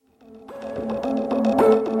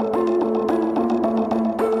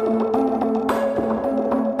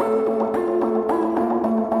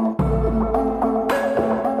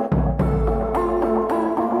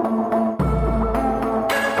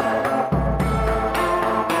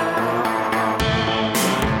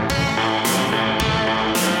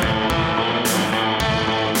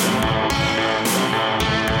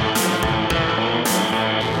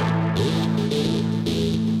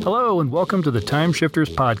welcome to the Time Shifters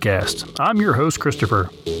Podcast. I'm your host,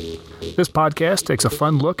 Christopher. This podcast takes a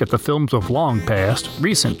fun look at the films of long past,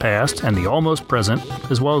 recent past, and the almost present,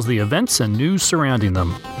 as well as the events and news surrounding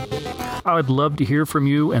them. I would love to hear from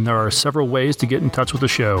you, and there are several ways to get in touch with the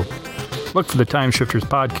show. Look for the Time Shifters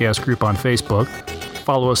Podcast group on Facebook,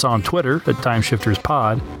 follow us on Twitter at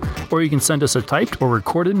TimeshiftersPod, or you can send us a typed or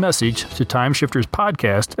recorded message to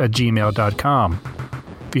timeshifterspodcast@gmail.com.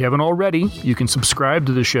 If you haven't already, you can subscribe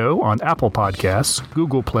to the show on Apple Podcasts,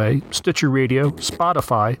 Google Play, Stitcher Radio,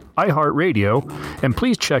 Spotify, iHeartRadio, and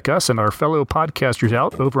please check us and our fellow podcasters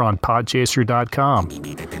out over on Podchaser.com.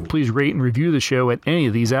 Please rate and review the show at any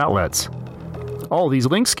of these outlets. All these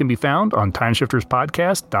links can be found on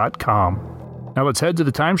TimeshiftersPodcast.com. Now let's head to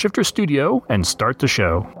the Time Shifter studio and start the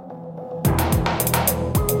show.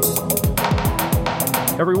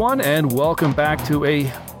 Everyone, and welcome back to a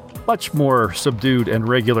much more subdued and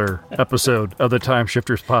regular episode of the Time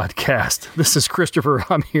Shifters Podcast. This is Christopher.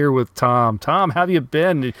 I'm here with Tom. Tom, how have you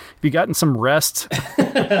been? Have you gotten some rest?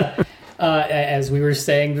 As we were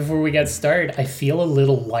saying before we got started, I feel a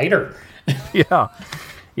little lighter.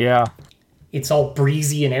 Yeah. It's all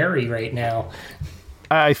breezy and airy right now.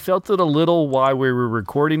 I felt it a little while we were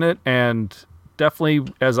recording it, and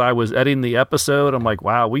definitely as I was editing the episode, I'm like,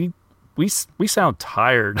 wow, we sound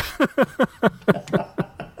tired.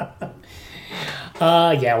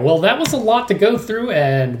 Yeah, well, that was a lot to go through,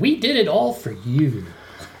 and we did it all for you.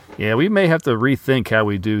 Yeah, we may have to rethink how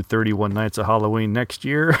we do 31 Nights of Halloween next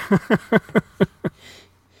year.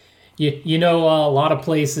 You know, a lot of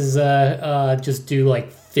places just do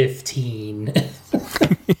like 15. I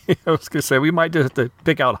was going to say, we might just have to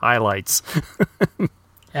pick out highlights.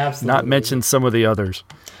 Absolutely. Not mention some of the others.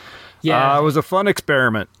 Yeah. It was a fun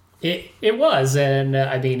experiment. It was, and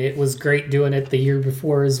I mean, it was great doing it the year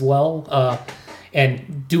before as well,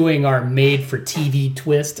 and doing our made-for-TV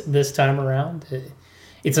twist this time around.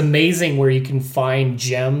 It's amazing where you can find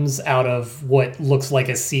gems out of what looks like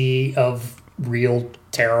a sea of real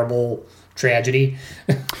terrible tragedy.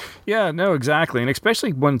 Yeah, no, exactly. And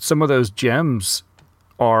especially when some of those gems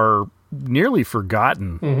are nearly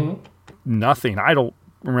forgotten. Mm-hmm. Nothing. I don't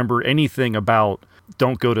remember anything about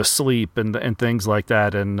Don't Go to Sleep and things like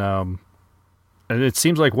that. And it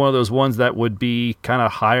seems like one of those ones that would be kind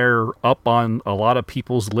of higher up on a lot of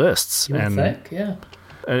people's lists. You would think, yeah.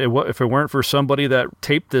 If it weren't for somebody that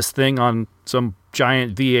taped this thing on some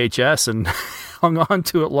giant VHS and hung on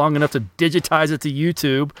to it long enough to digitize it to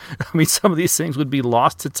YouTube, I mean, some of these things would be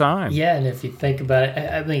lost to time. Yeah, and if you think about it,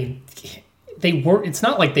 I mean, it's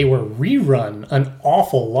not like they were rerun an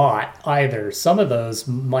awful lot either. Some of those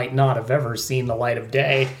might not have ever seen the light of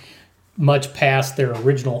day, much past their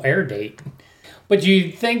original air date. But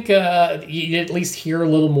you'd think you'd at least hear a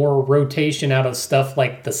little more rotation out of stuff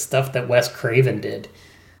like the stuff that Wes Craven did.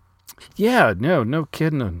 Yeah, no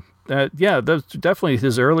kidding. Yeah, that's definitely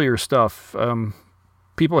his earlier stuff.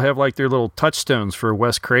 People have like their little touchstones for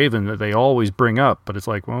Wes Craven that they always bring up, but it's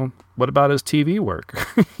like, well, what about his TV work?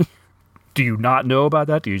 Do you not know about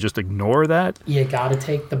that? Do you just ignore that? You gotta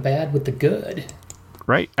take the bad with the good.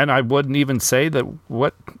 Right, and I wouldn't even say that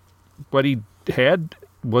what he had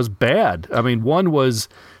was bad. I mean, it was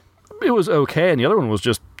okay, and the other one was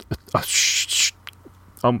just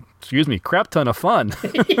crap ton of fun.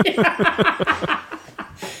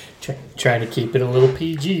 Trying to keep it a little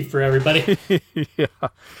PG for everybody. Yeah.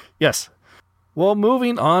 Yes. Well,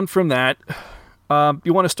 moving on from that,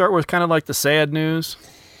 you want to start with kind of like the sad news?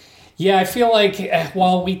 Yeah, I feel like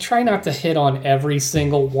while we try not to hit on every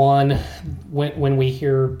single one when we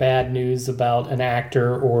hear bad news about an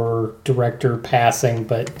actor or director passing,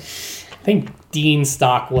 but I think Dean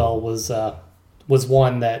Stockwell was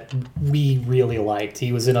one that we really liked.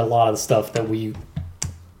 He was in a lot of stuff that we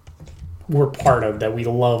were part of, that we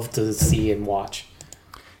love to see and watch.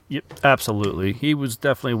 Yep, absolutely. He was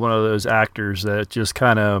definitely one of those actors that just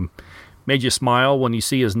kind of made you smile when you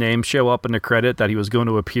see his name show up in the credit that he was going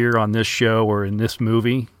to appear on this show or in this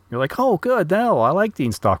movie. You're like, oh, good. No, I like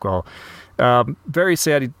Dean Stockwell. Very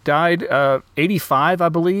sad. He died 85, I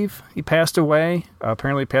believe. He passed away.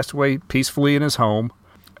 Apparently passed away peacefully in his home.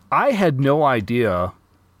 I had no idea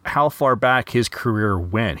how far back his career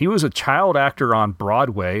went. He was a child actor on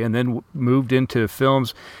Broadway and then moved into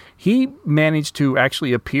films. He managed to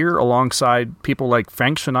actually appear alongside people like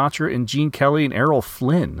Frank Sinatra and Gene Kelly and Errol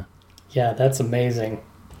Flynn. Yeah, that's amazing.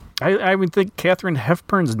 I even think Katharine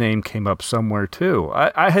Hepburn's name came up somewhere, too.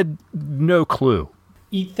 I had no clue.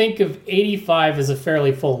 You think of 85 as a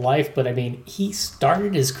fairly full life, but I mean, he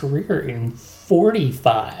started his career in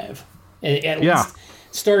 45. At least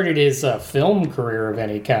started his film career of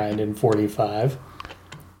any kind in 45.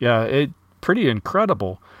 Yeah, pretty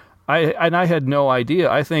incredible. I had no idea.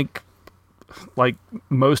 I think, like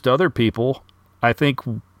most other people, I think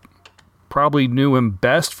probably knew him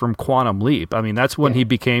best from Quantum Leap. I mean, that's when he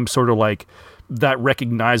became sort of like that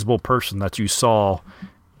recognizable person that you saw.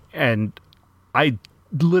 And I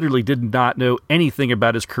literally did not know anything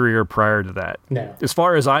about his career prior to that. No. As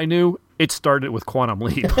far as I knew, it started with Quantum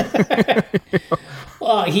Leap.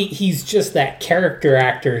 Well, he's just that character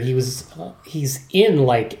actor. He's in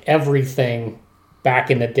like everything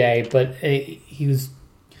back in the day, but he's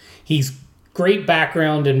great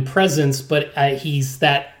background and presence, but he's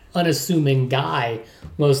that unassuming guy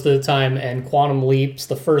most of the time. And Quantum Leap's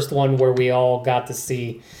the first one where we all got to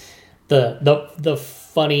see the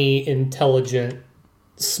funny, intelligent,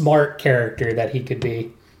 smart character that he could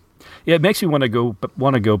be. Yeah, it makes me want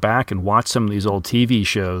to go back and watch some of these old TV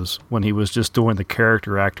shows when he was just doing the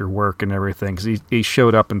character actor work and everything. Because he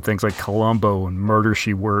showed up in things like Columbo and Murder,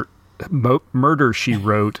 She Wrote,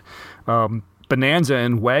 Bonanza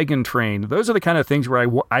and Wagon Train. Those are the kind of things where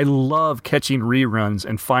I love catching reruns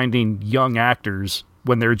and finding young actors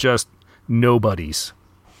when they're just nobodies.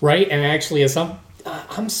 Right, and actually, as I'm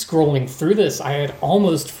scrolling through this, I had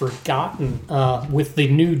almost forgotten with the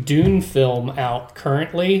new Dune film out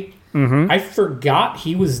currently. I forgot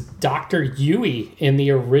he was Dr. Yui in the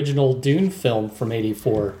original Dune film from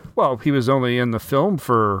 '84. Well, he was only in the film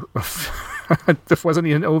for... wasn't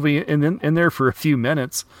he in there for a few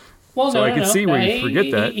minutes? Well, so I could see where you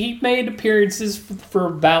forget that. He made appearances for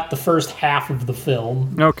about the first half of the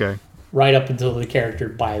film. Okay. Right up until the character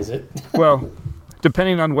buys it. Well,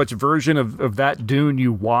 depending on which version of that Dune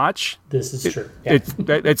you watch... This is true. Yeah.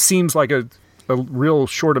 It seems like a real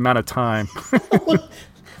short amount of time.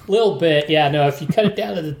 Little bit, yeah. No, if you cut it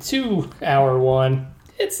down to the 2-hour one,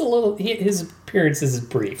 it's a little... His appearances is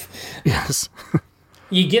brief. Yes.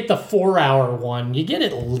 You get the 4-hour one, you get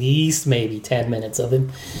at least maybe 10 minutes of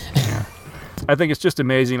him. Yeah. I think it's just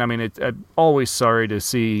amazing. I mean, I'm always sorry to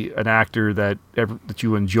see an actor that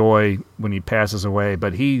you enjoy when he passes away,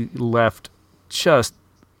 but he left just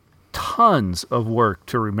tons of work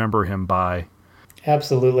to remember him by.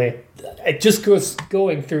 Absolutely. It just goes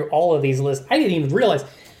going through all of these lists. I didn't even realize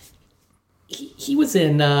he was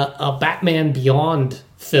in a Batman Beyond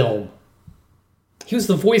film. He was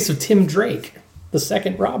the voice of Tim Drake. The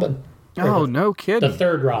second Robin. Oh, no kidding. The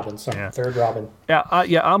third Robin, sorry. Yeah. Third Robin. Yeah,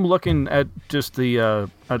 I'm looking at just the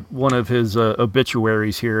at one of his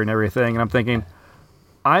obituaries here and everything, and I'm thinking,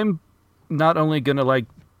 I'm not only going to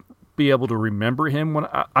be able to remember him, when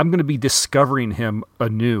I'm going to be discovering him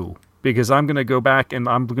anew, because I'm going to go back and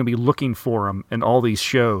I'm going to be looking for him in all these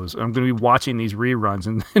shows. I'm going to be watching these reruns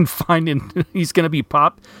and finding he's going to be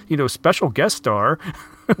special guest star.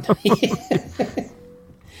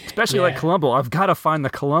 Especially like Columbo. I've got to find the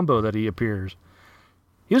Columbo that he appears.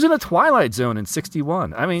 He was in a Twilight Zone in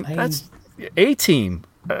 '61. I mean, that's A-Team.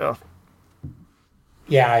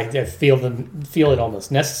 Yeah, I feel it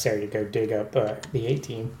almost necessary to go dig up the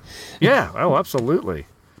A-Team. Yeah, oh, absolutely.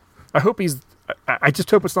 I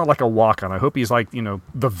just hope it's not like a walk-on. I hope he's like,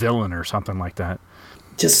 the villain or something like that.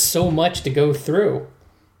 Just so much to go through.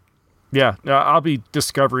 Yeah, I'll be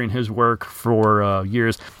discovering his work for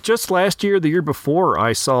years. Just last year, the year before,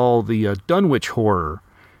 I saw the Dunwich Horror,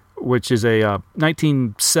 which is a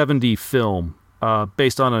 1970 film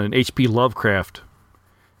based on an H.P. Lovecraft.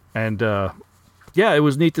 And it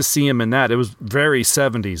was neat to see him in that. It was very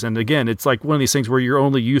 70s. And again, it's like one of these things where you're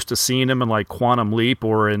only used to seeing him in like Quantum Leap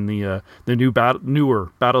or in the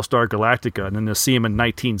newer Battlestar Galactica, and then to see him in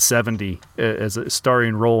 1970 as a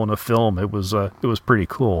starring role in a film, it was pretty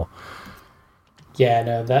cool. Yeah,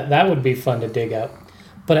 no, that would be fun to dig up.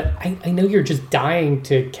 But I know you're just dying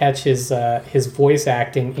to catch his voice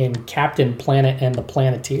acting in Captain Planet and the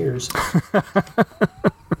Planeteers.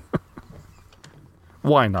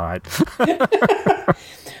 Why not?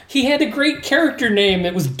 He had a great character name.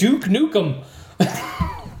 It was Duke Nukem.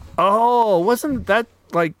 Oh, wasn't that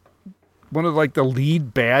like one of the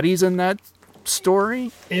lead baddies in that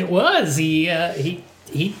story? It was. He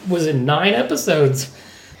was in 9 episodes.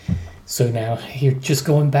 So now you're just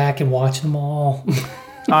going back and watching them all.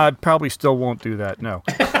 I probably still won't do that, no.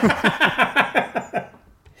 I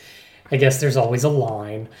guess there's always a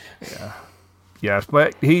line. Yeah. Yes,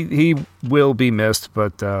 but he will be missed,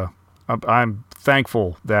 but I'm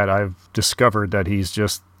thankful that I've discovered that he's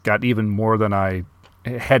just got even more than I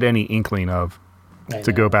had any inkling of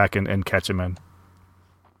to go back and catch him in.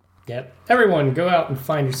 Yep. Everyone, go out and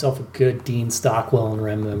find yourself a good Dean Stockwell and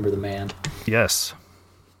remember the man. Yes.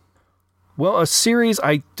 Well, a series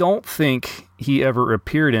I don't think he ever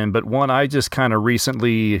appeared in, but one I just kind of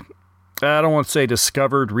recently, I don't want to say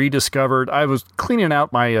rediscovered. I was cleaning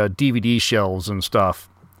out my DVD shelves and stuff,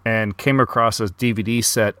 and came across a DVD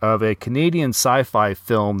set of a Canadian sci-fi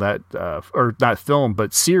film that, or not film,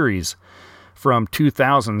 but series from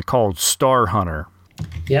 2000 called Star Hunter.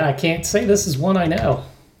 Yeah, I can't say this is one I know.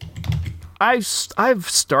 I've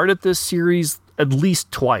started this series at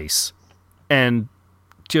least twice and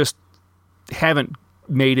just haven't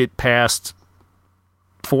made it past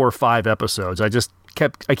 4 or 5 episodes.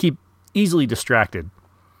 I keep easily distracted.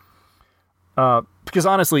 Because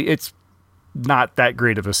honestly, it's not that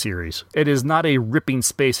great of a series. It is not a ripping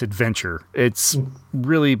space adventure. It's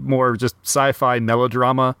really more just sci-fi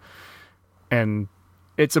melodrama, and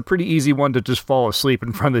it's a pretty easy one to just fall asleep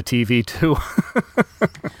in front of the TV too.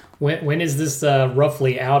 When is this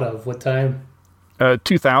roughly out of? What time?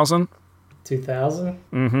 2000. 2000?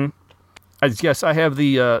 Mm-hmm. Yes, I have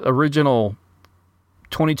the original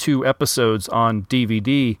 22 episodes on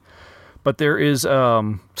DVD, but there is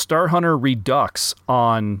Star Hunter Redux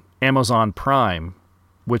on Amazon Prime,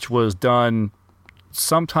 which was done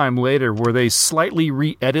sometime later, where they slightly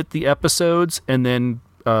re-edit the episodes and then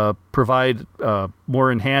provide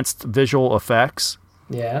more enhanced visual effects.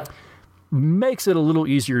 Yeah. Makes it a little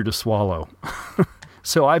easier to swallow.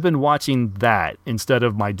 So I've been watching that instead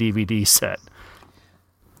of my DVD set.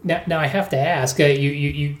 Now I have to ask,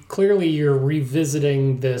 you clearly you're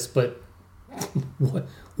revisiting this, but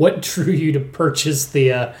what drew you to purchase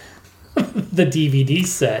the the DVD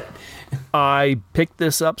set? I picked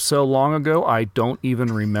this up so long ago, I don't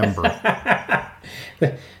even remember.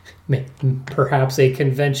 Perhaps a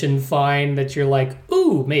convention find that you're like,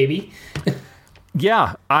 ooh, maybe.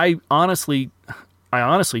 Yeah, I honestly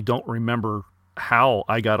don't remember how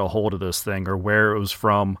I got a hold of this thing or where it was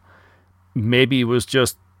from. Maybe it was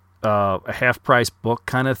just a half-price book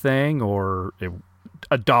kind of thing, or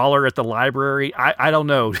 $1 at the library. I don't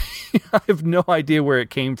know. I have no idea where it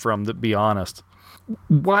came from, to be honest.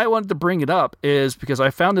 Why I wanted to bring it up is because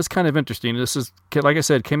I found this kind of interesting. This is, like I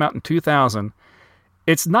said, came out in 2000.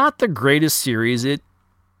 It's not the greatest series. It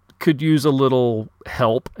could use a little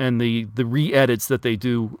help, and the re-edits that they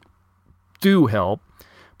do help.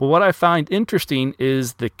 But what I find interesting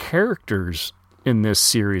is the characters in this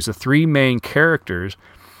series, the 3 main characters.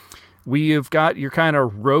 We have got your kind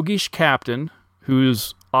of roguish captain,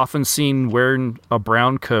 who's often seen wearing a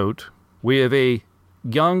brown coat. We have a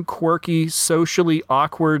young, quirky, socially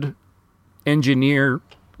awkward engineer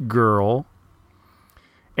girl.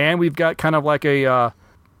 And we've got kind of like a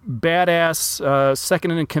badass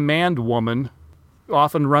second-in-command woman,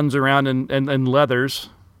 often runs around in leathers.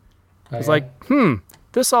 Oh, it's yeah. like,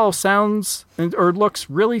 this all sounds or looks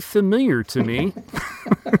really familiar to me.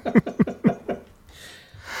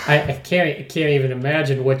 I can't even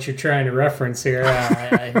imagine what you're trying to reference here.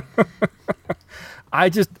 I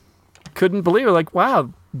just couldn't believe it. Like,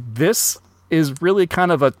 wow, this is really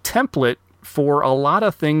kind of a template for a lot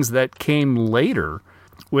of things that came later.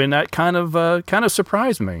 When that kind of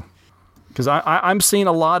surprised me, because I'm seeing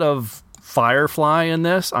a lot of Firefly in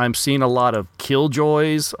this. I'm seeing a lot of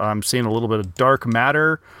Killjoys. I'm seeing a little bit of Dark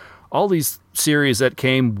Matter. All these series that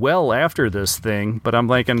came well after this thing. But I'm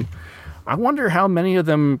thinking, I wonder how many of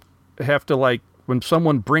them have to, like, when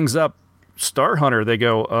someone brings up Star Hunter, they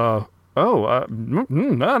go, no,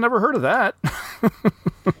 I never heard of that.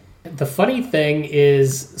 The funny thing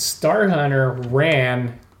is, Star Hunter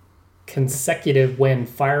ran consecutive when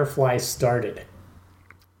Firefly started.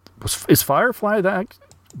 Is Firefly that?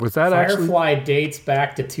 Was that Firefly actually? dates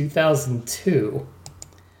back to 2002.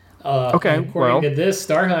 Okay, according to this,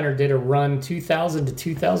 Star Hunter did a run 2000 to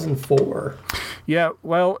 2004. Yeah,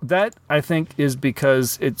 well, that I think is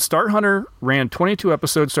because Star Hunter ran 22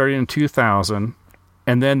 episodes starting in 2000,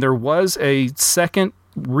 and then there was a second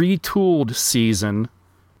retooled season,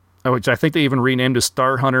 which I think they even renamed as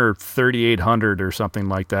Star Hunter 3800 or something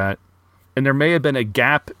like that. And there may have been a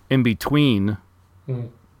gap in between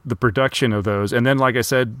the production of those. And then, like I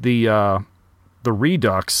said, the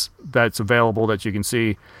Redux that's available that you can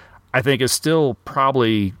see, I think is still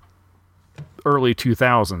probably early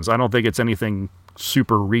 2000s. I don't think it's anything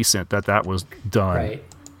super recent that was done. Right.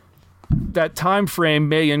 That time frame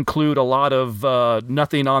may include a lot of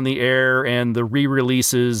Nothing on the Air and the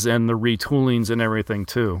re-releases and the retoolings and everything,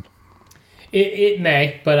 too. It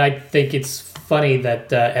may, but I think it's funny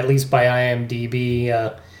that, at least by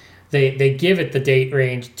IMDb, they give it the date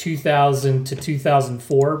range 2000 to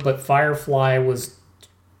 2004, but Firefly was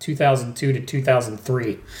 2002 to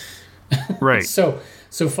 2003. Right. So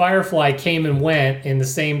Firefly came and went in the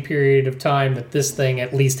same period of time that this thing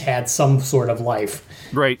at least had some sort of life.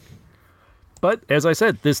 Right. But as I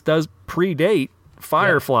said, this does predate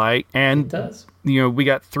Firefly, and It does. We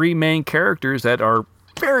got 3 main characters that are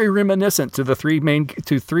very reminiscent to three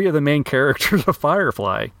of the main characters of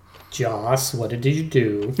Firefly. Joss, what did you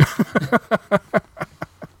do?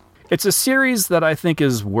 It's a series that I think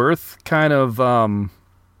is worth kind of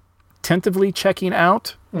tentatively checking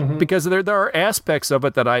out, because there are aspects of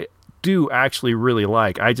it that I do actually really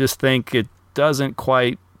like. I just think it doesn't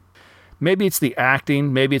quite. Maybe it's the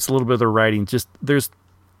acting, maybe it's a little bit of the writing. Just there's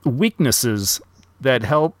weaknesses that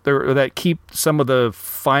help or that keep some of the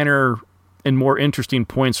finer and more interesting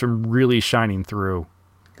points from really shining through.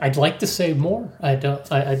 I'd like to say more. I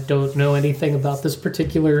don't know anything about this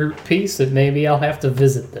particular piece, and maybe I'll have to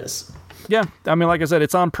visit this. Yeah, I mean, like I said,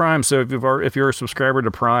 it's on Prime, so if you're a subscriber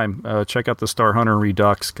to Prime, check out the Star Hunter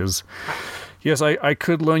Redux, because, yes, I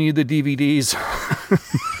could loan you the DVDs.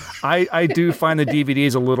 I do find the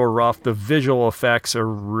DVDs a little rough. The visual effects are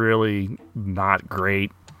really not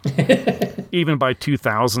great, even by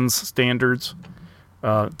 2000s standards.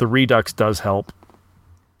 The Redux does help.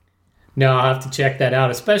 No, I'll have to check that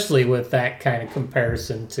out, especially with that kind of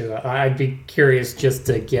comparison to. I'd be curious just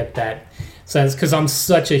to get that sense, because I'm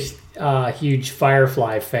such a huge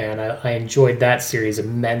Firefly fan. I enjoyed that series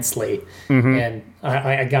immensely, and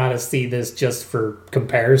I gotta see this just for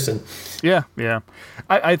comparison. Yeah.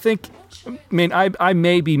 I think, I mean, I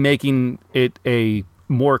may be making it a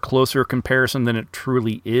more closer comparison than it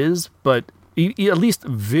truly is, but at least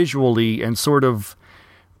visually and sort of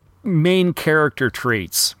main character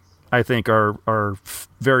traits, I think are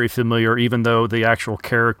very familiar, even though the actual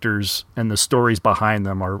characters and the stories behind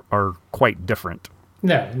them are quite different.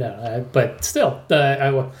 No, but still,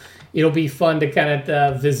 it'll be fun to kind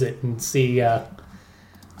of visit and see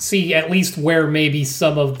at least where maybe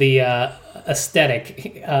some of the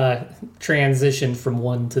aesthetic transition from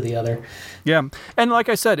one to the other. Yeah, and like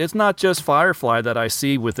I said, it's not just Firefly that I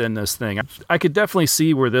see within this thing. I could definitely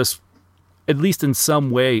see where this, at least in some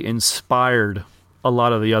way, inspired a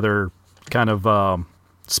lot of the other kind of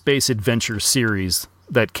space adventure series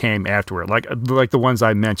that came afterward, like the ones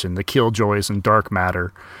I mentioned, the Killjoys and Dark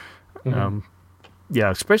Matter.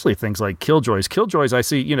 Yeah, especially things like Killjoys. Killjoys, I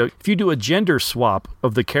see, if you do a gender swap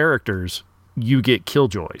of the characters, you get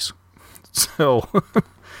Killjoys. So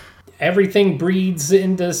everything breeds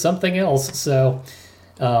into something else. So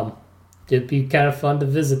it'd be kind of fun to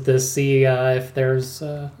visit this, see if there's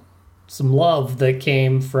some love that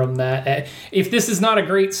came from that. If this is not a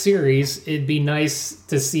great series, it'd be nice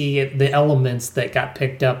to see the elements that got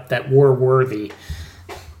picked up that were worthy.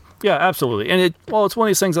 Yeah, absolutely. And it's one of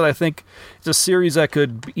these things that I think it's a series that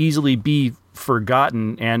could easily be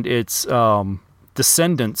forgotten and its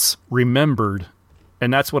descendants remembered.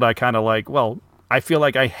 And that's what I kind of like. Well, I feel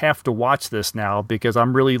like I have to watch this now because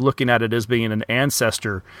I'm really looking at it as being an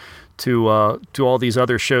ancestor to all these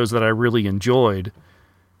other shows that I really enjoyed.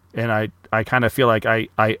 And I kind of feel like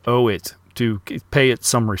I owe it to pay it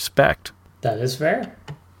some respect. That is fair.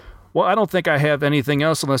 Well, I don't think I have anything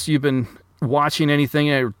else unless you've been watching anything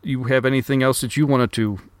or you have anything else that you wanted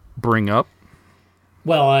to bring up.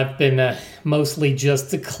 Well, I've been mostly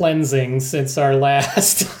just cleansing since our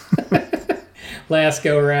last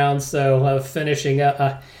go around, so finishing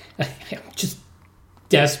up. I'm just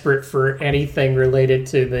desperate for anything related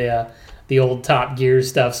to the old Top Gear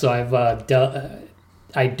stuff, so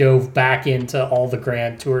I dove back into all the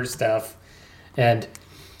Grand Tour stuff, and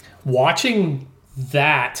watching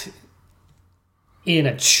that in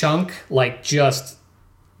a chunk, like just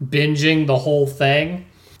binging the whole thing,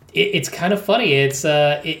 it's kind of funny. It's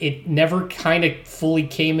it never kind of fully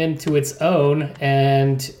came into its own,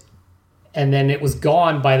 and then it was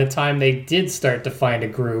gone by the time they did start to find a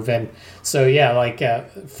groove. And so yeah, like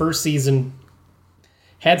first season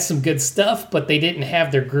had some good stuff, but they didn't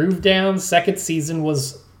have their groove down. Second season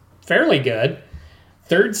was fairly good.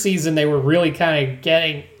 Third season, they were really kind of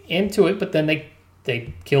getting into it, but then they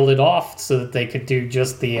killed it off so that they could do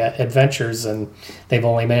just the adventures, and they've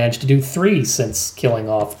only managed to do 3 since killing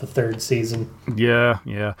off the third season. Yeah.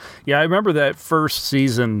 I remember that first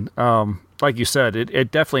season, like you said,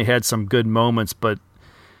 it definitely had some good moments, but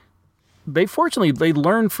they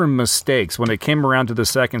learned from mistakes. When it came around to the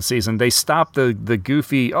second season, they stopped the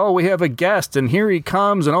goofy, oh, we have a guest and here he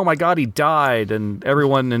comes and oh my God, he died, and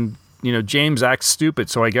everyone, and James acts stupid,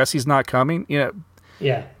 so I guess he's not coming.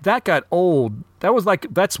 Yeah. That got old. That was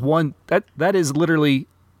like, that is literally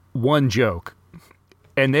one joke.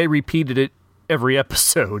 And they repeated it every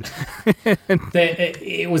episode.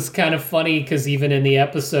 It was kind of funny because even in the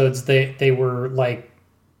episodes, they were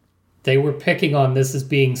picking on this as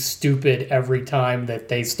being stupid every time that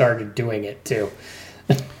they started doing it too.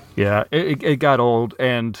 Yeah, it got old,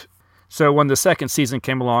 and so when the second season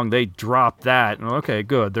came along, they dropped that. And okay,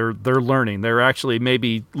 good. They're learning. They're actually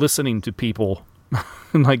maybe listening to people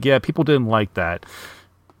And like, yeah, people didn't like that.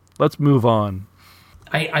 Let's move on.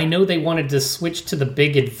 I know they wanted to switch to the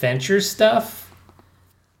big adventure stuff,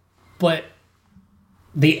 but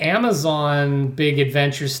the Amazon big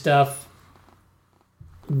adventure stuff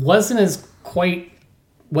wasn't as quite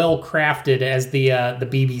well crafted as the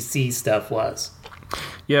BBC stuff was.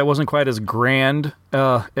 Yeah, it wasn't quite as grand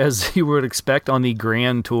as you would expect on the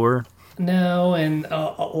Grand Tour. No, and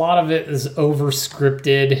a lot of it is over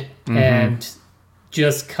scripted and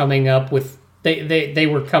just coming up with they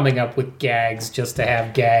were coming up with gags just to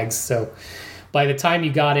have gags. So by the time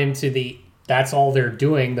you got into that's all they're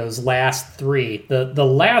doing, those last three. The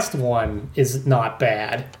last one is not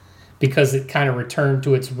bad because it kind of returned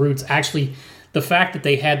to its roots. Actually, the fact that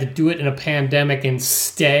they had to do it in a pandemic and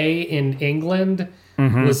stay in England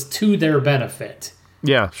was to their benefit.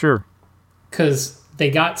 Yeah, sure. Because they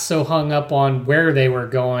got so hung up on where they were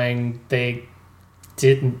going, they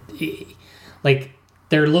didn't... Like,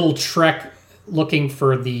 their little trek looking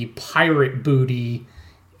for the pirate booty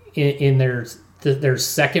in their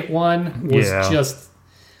second one was just...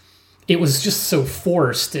 It was just so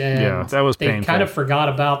forced, and that was they painful. kind of forgot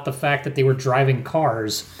about the fact that they were driving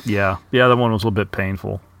cars. Yeah, that one was a little bit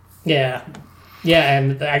painful. Yeah,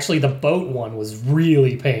 and actually the boat one was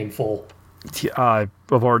really painful. I've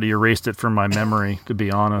already erased it from my memory, to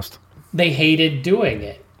be honest. They hated doing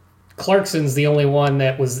it. Clarkson's the only one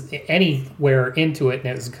that was anywhere into it, and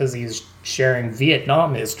it was because he's sharing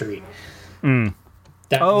Vietnam history.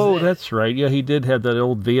 That's right. Yeah, he did have that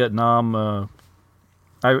old Vietnam...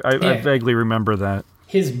 I vaguely remember that.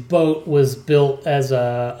 His boat was built as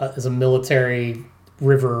a military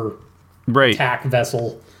river attack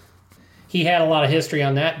vessel. He had a lot of history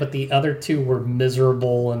on that, but the other two were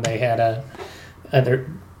miserable, and they had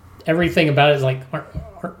everything about it is like,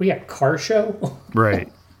 aren't we a car show? Right.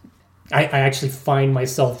 I actually find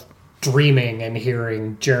myself dreaming and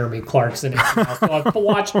hearing Jeremy Clarkson, so I've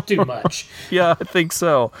watched too much. Yeah, I think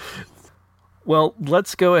so. Well,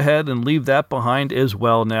 let's go ahead and leave that behind as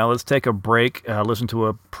well now. Let's take a break, listen to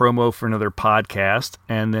a promo for another podcast,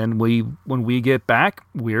 and then when we get back,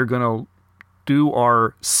 we're going to do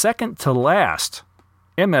our second to last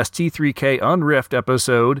MST3K Unriffed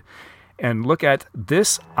episode and look at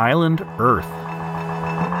This Island Earth.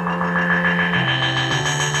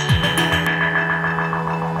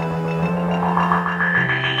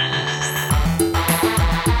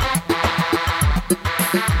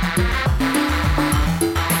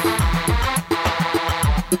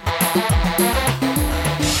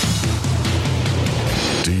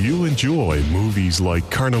 Enjoy movies like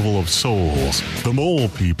Carnival of Souls, The Mole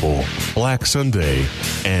People, Black Sunday,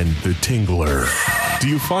 and The Tingler? Do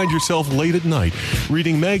you find yourself late at night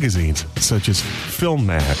reading magazines such as Film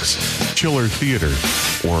Max, Chiller Theater,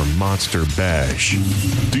 or Monster Bash?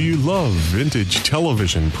 Do you love vintage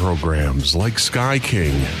television programs like Sky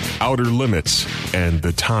King, Outer Limits, and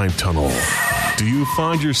The Time Tunnel? Do you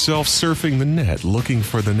find yourself surfing the net looking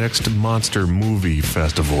for the next Monster Movie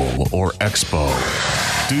Festival or Expo?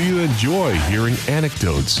 Do you enjoy hearing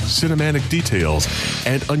anecdotes, cinematic details,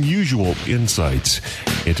 and unusual insights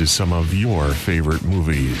into some of your favorite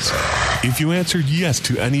movies? If you answered yes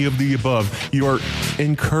to any of the above, you are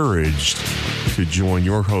encouraged to join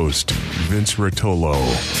your host, Vince Rotolo,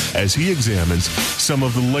 as he examines some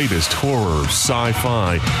of the latest horror,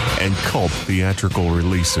 sci-fi, and cult theatrical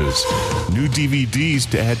releases, new DVDs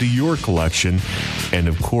to add to your collection, and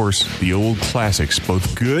of course, the old classics,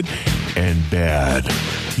 both good and bad.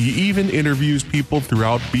 He even interviews people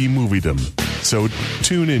throughout B-Moviedom. So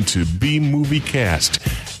tune into B-Movie Cast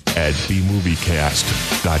at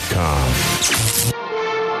bmoviecast.com.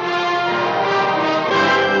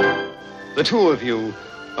 The two of you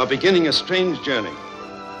are beginning a strange journey.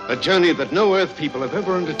 A journey that no Earth people have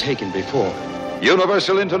ever undertaken before.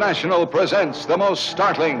 Universal International presents the most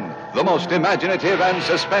startling, the most imaginative and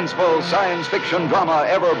suspenseful science fiction drama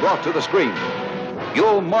ever brought to the screen.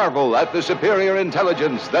 You'll marvel at the superior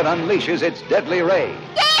intelligence that unleashes its deadly ray.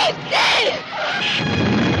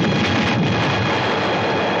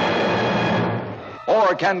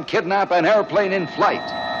 Or can kidnap an airplane in flight.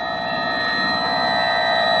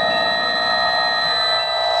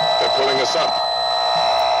 They're pulling us up.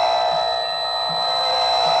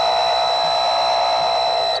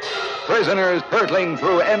 Prisoners hurtling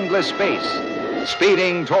through endless space,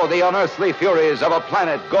 speeding toward the unearthly furies of a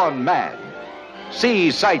planet gone mad.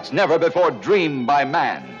 See sights never before dreamed by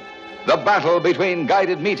man. The battle between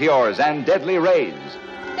guided meteors and deadly rays.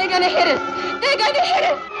 They're gonna hit us! They're going to hit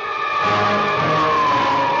us!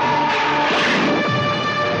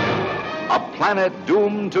 A planet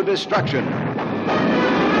doomed to destruction.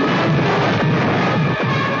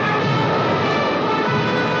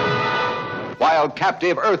 while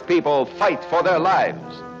captive Earth people fight for their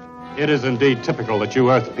lives. It is indeed typical that you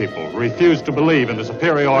Earth people refuse to believe in the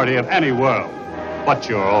superiority of any world but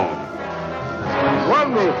your own.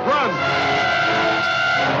 Run, Ruth, run!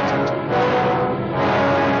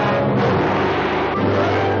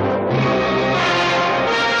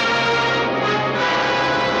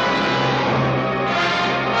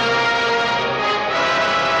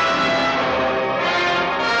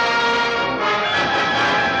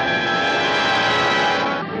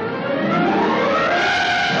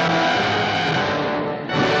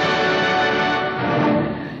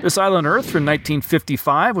 This Island Earth from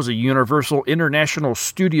 1955 was a Universal International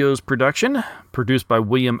Studios production, produced by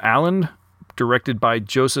William Allen, directed by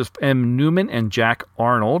Joseph M. Newman and Jack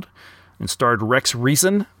Arnold, and starred Rex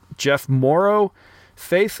Reason, Jeff Morrow,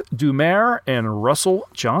 Faith Dumer, and Russell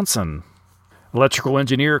Johnson. Electrical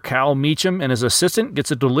engineer Cal Meacham and his assistant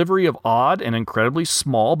gets a delivery of odd and incredibly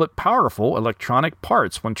small but powerful electronic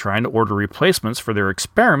parts when trying to order replacements for their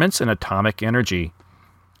experiments in atomic energy.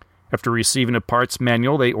 After receiving a parts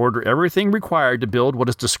manual, they order everything required to build what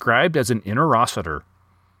is described as an interocitor.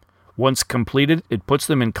 Once completed, it puts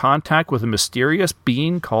them in contact with a mysterious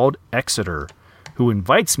being called Exeter, who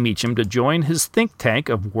invites Meacham to join his think tank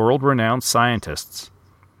of world-renowned scientists.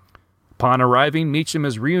 Upon arriving, Meacham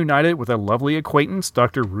is reunited with a lovely acquaintance,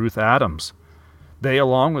 Dr. Ruth Adams. They,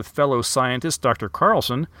 along with fellow scientist Dr.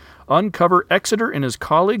 Carlson, uncover Exeter and his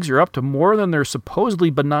colleagues are up to more than their supposedly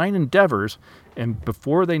benign endeavors, and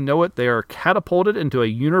before they know it, they are catapulted into a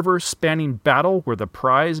universe-spanning battle where the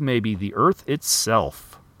prize may be the Earth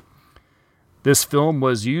itself. This film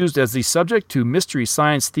was used as the subject to Mystery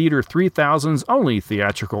Science Theater 3000's only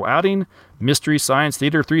theatrical outing, Mystery Science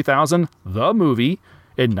Theater 3000, The Movie,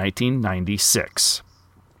 in 1996.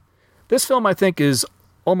 This film, I think, is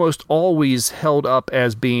almost always held up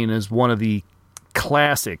as being as one of the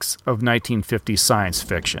classics of 1950s science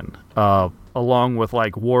fiction, along with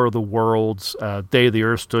like War of the Worlds, Day the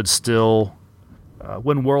Earth Stood Still,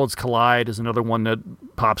 When Worlds Collide is another one that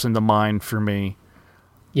pops into mind for me.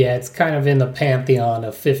 Yeah, it's kind of in the pantheon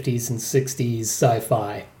of 50s and 60s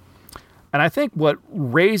sci-fi. And I think what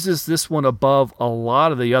raises this one above a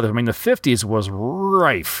lot of the others, I mean, the 50s was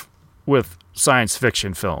rife with science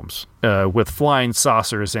fiction films, with flying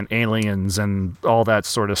saucers and aliens and all that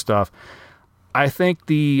sort of stuff. I think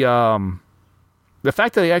the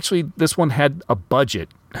fact that this one had a budget,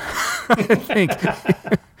 I think,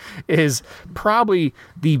 is probably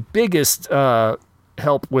the biggest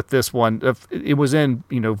help with this one. It was in,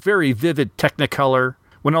 very vivid Technicolor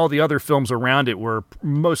when all the other films around it were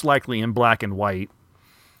most likely in black and white.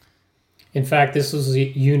 In fact, this was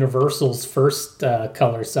Universal's first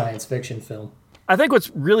color science fiction film. I think what's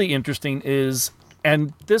really interesting is,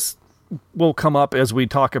 and this will come up as we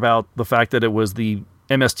talk about the fact that it was the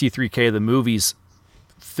MST3K, the movie's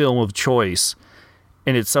film of choice,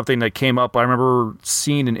 and it's something that came up. I remember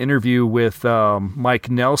seeing an interview with Mike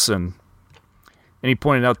Nelson, and he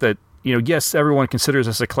pointed out that, yes, everyone considers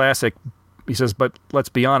this a classic. He says, but let's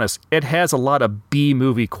be honest, it has a lot of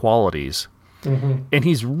B-movie qualities. Mm-hmm. And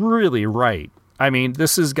he's really right. I mean,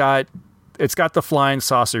 it's got the flying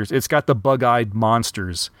saucers. It's got the bug-eyed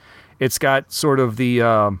monsters. It's got sort of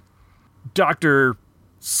the Dr.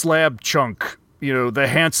 Slab Chunk, the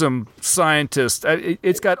handsome scientist.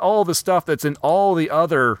 It's got all the stuff that's in all the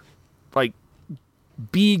other, like,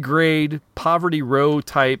 B-grade, Poverty Row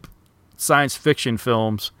type science fiction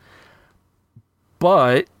films.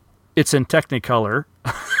 But it's in Technicolor.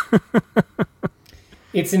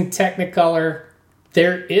 It's in Technicolor.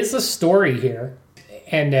 There is a story here.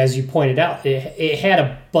 And as you pointed out, it had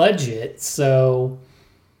a budget. So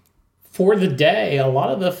for the day, a lot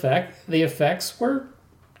of the effects were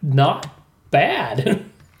not bad.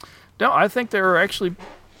 No, I think they were actually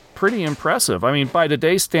pretty impressive. I mean, by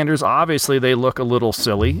today's standards, obviously they look a little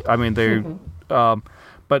silly. I mean,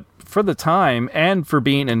 but for the time and for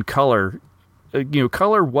being in color,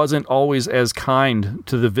 color wasn't always as kind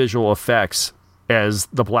to the visual effects as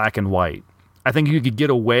the black and white. I think you could get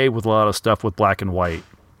away with a lot of stuff with black and white.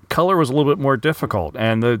 Color was a little bit more difficult,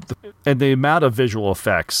 and the amount of visual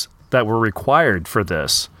effects that were required for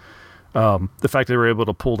this, the fact they were able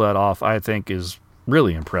to pull that off, I think, is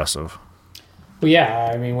really impressive. Well,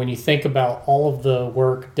 yeah, I mean, when you think about all of the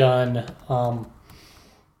work done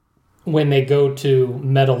when they go to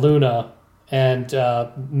Metaluna and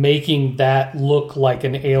making that look like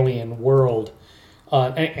an alien world,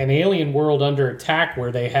 an alien world under attack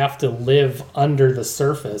where they have to live under the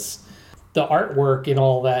surface. The artwork and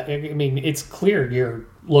all that, I mean, it's clear you're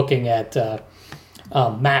looking at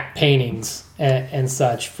matte paintings and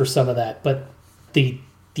such for some of that, but the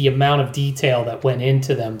amount of detail that went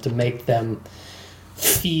into them to make them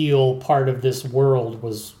feel part of this world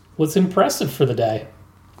was impressive for the day.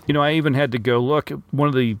 You know, I even had to go look at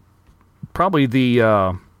probably the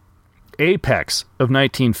apex of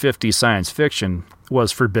 1950 science fiction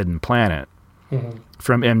was Forbidden Planet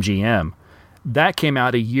from MGM. That came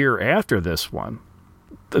out a year after this one.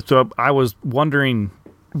 So I was wondering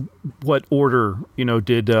what order,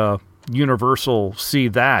 did Universal see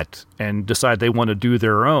that and decide they want to do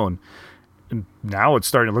their own. And now it's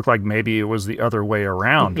starting to look like maybe it was the other way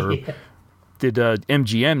around. Or did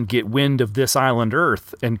MGM get wind of This Island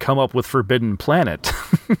Earth and come up with Forbidden Planet?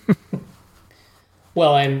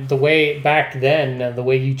 Well, and the way back then, the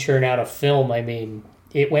way you churn out a film, I mean,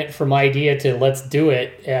 it went from idea to let's do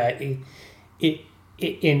it.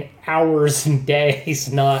 In hours and days,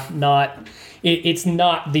 it's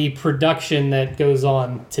not the production that goes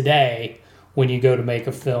on today when you go to make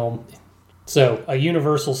a film. So a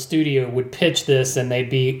Universal studio would pitch this and they'd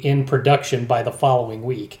be in production by the following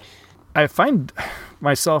week. I find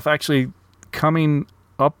myself actually coming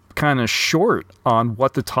up kind of short on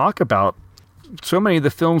what to talk about. So many of the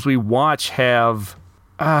films we watch have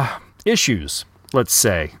issues, let's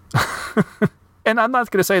say. And I'm not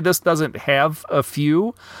going to say this doesn't have a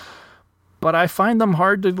few, but I find them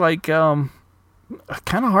hard to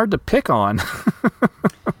kind of hard to pick on.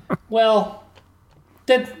 Well,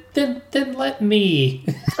 then let me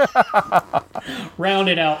round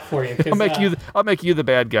it out for you. I'll make you the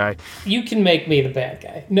bad guy. You can make me the bad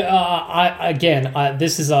guy. No,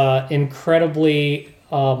 this is a incredibly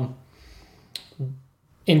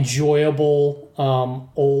enjoyable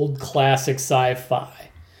old classic sci-fi.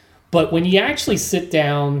 But when you actually sit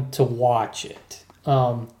down to watch it,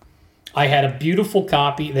 I had a beautiful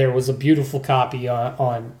copy. There was a beautiful copy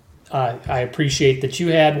on I appreciate that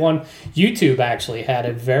you had one. YouTube actually had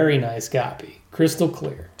a very nice copy. Crystal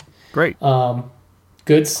clear. Great.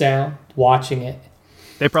 Good sound watching it.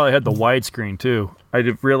 They probably had the widescreen too. I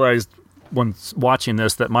realized when watching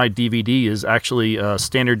this that my DVD is actually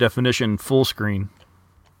standard definition full screen.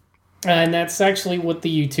 And that's actually what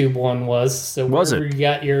the YouTube one was. So was wherever it? You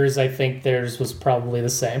got yours, I think theirs was probably the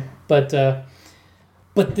same. But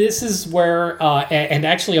this is where, and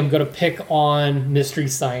actually I'm going to pick on Mystery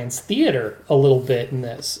Science Theater a little bit in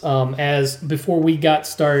this. As before we got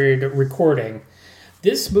started recording,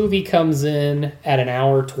 this movie comes in at an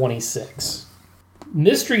hour 26.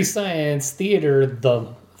 Mystery Science Theater,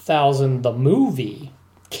 the movie,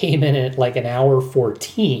 came in at like an hour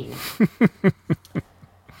 14.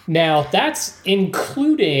 Now, that's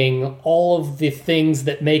including all of the things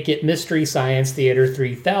that make it Mystery Science Theater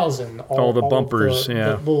 3000. All the bumpers,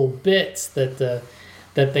 the little bits that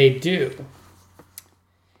they do.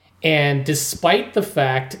 And despite the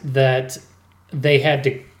fact that they had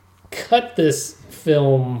to cut this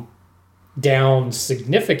film down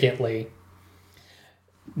significantly,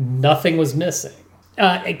 nothing was missing.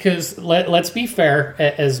 Because let's be fair,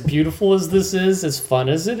 as beautiful as this is, as fun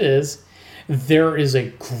as it is, there is a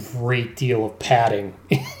great deal of padding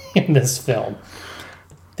in this film.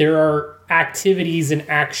 There are activities and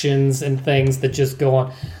actions and things that just go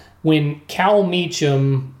on. When Cal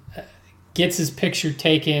Meacham gets his picture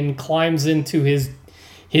taken, climbs into his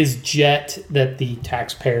jet that the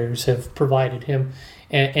taxpayers have provided him,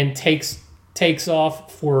 and takes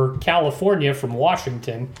off for California from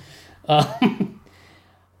Washington,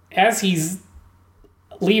 as he's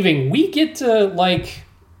leaving, we get to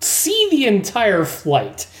see the entire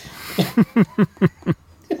flight.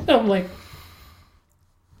 I'm like,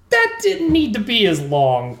 that didn't need to be as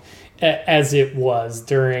long as it was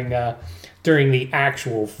during the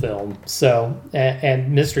actual film. So,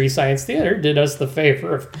 and Mystery Science Theater did us the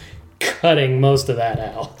favor of cutting most of that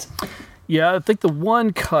out. Yeah, I think the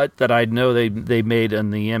one cut that I know they made in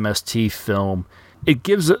the MST film, it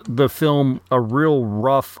gives the film a real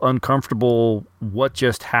rough, uncomfortable what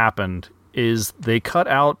just happened, is they cut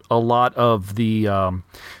out a lot of the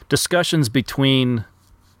discussions between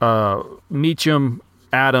Meacham,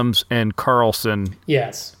 Adams, and Carlson.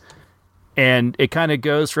 Yes. And it kind of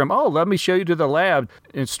goes from, let me show you to the lab,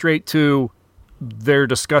 and straight to they're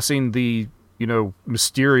discussing the,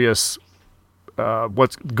 mysterious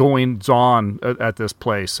what's going on at this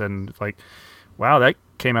place. And like, wow, that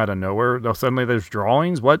came out of nowhere. Suddenly there's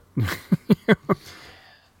drawings. What?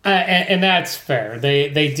 And that's fair.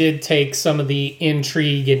 They did take some of the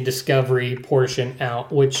intrigue and discovery portion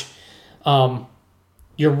out, which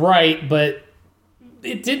you're right, but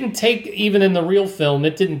it didn't take, even in the real film,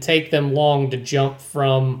 it didn't take them long to jump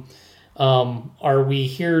from are we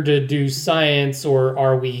here to do science or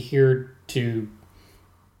are we here to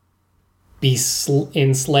be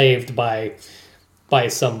enslaved by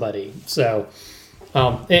somebody? So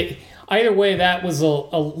either way, that was a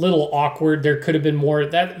little awkward. There could have been more.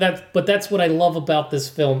 But that's what I love about this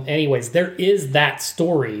film. Anyways, there is that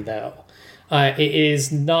story though. It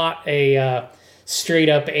is not a straight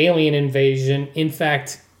up alien invasion. In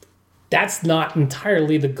fact, that's not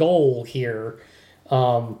entirely the goal here.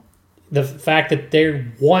 The fact that they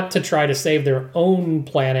want to try to save their own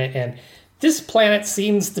planet, and this planet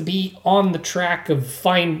seems to be on the track of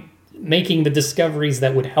making the discoveries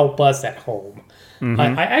that would help us at home. Mm-hmm.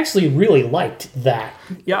 I actually really liked that.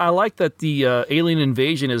 Yeah, I like that the alien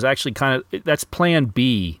invasion is actually that's plan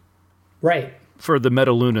B. Right. For the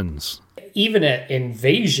Metalunans. Even at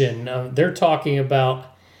invasion, they're talking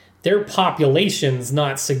about their population's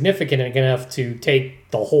not significant enough to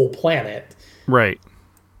take the whole planet. Right.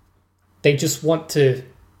 They just want to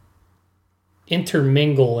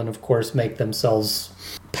intermingle and, of course, make themselves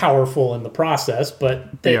powerful in the process.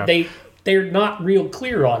 But they're not real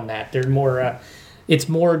clear on that. They're more. It's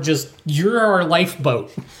more just you're our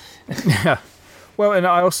lifeboat. Yeah. Well, and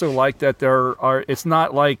I also like that it's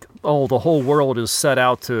not like, the whole world is set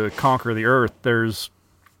out to conquer the Earth. There's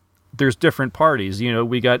different parties.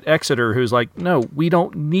 We got Exeter, who's like, no, we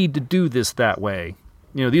don't need to do this that way.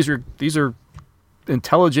 These are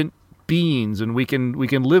intelligent beings, and we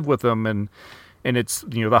can live with them. And it's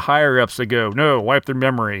the higher ups that go, no, wipe their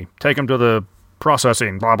memory, take them to the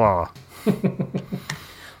processing, blah blah.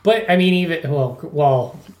 But I mean,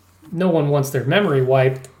 while no one wants their memory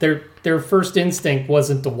wiped, their first instinct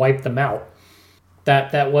wasn't to wipe them out.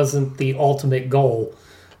 That wasn't the ultimate goal.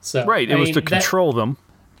 So right, it was to control them.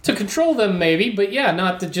 To control them, maybe, but yeah,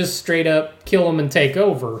 not to just straight up kill them and take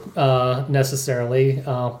over necessarily.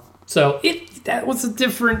 So that was a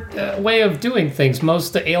different way of doing things.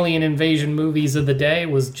 Most of the alien invasion movies of the day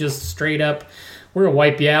was just straight up, we're gonna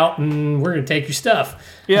wipe you out and we're gonna take your stuff.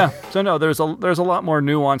 Yeah. So no, there's a lot more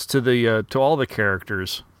nuance to the to all the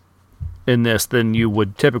characters in this than you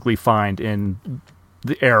would typically find in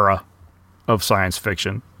the era of science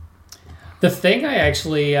fiction. The thing I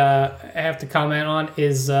actually have to comment on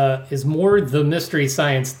is more the Mystery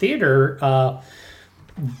Science Theater.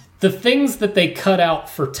 The things that they cut out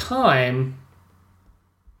for time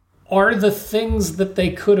are the things that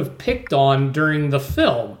they could have picked on during the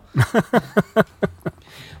film.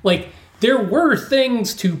 Like, there were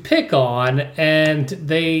things to pick on, and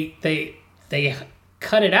they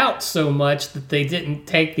cut it out so much that they didn't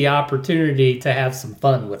take the opportunity to have some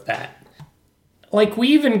fun with that. Like,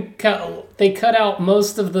 they cut out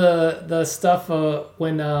most of the stuff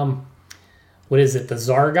when what is it, the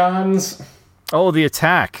Zargons? Oh, the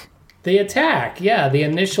attack. The attack, yeah, the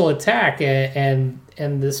initial attack and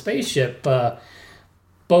the spaceship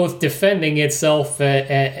both defending itself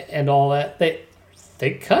and all that.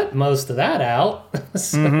 They cut most of that out.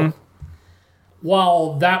 So,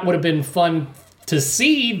 while that would have been fun to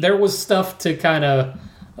see, there was stuff to kind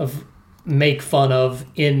of make fun of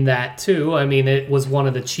in that too. I mean, it was one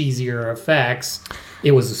of the cheesier effects.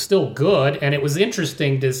 It was still good, and it was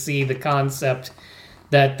interesting to see the concept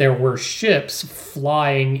that there were ships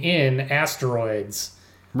flying in asteroids.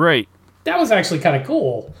 Right. That was actually kind of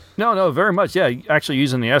cool. No, very much. Yeah, actually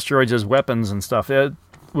using the asteroids as weapons and stuff. It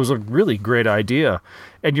was a really great idea.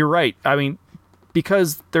 And you're right. I mean,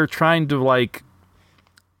 because they're trying to,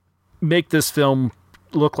 make this film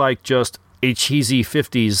look like just a cheesy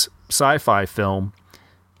 50s sci-fi film,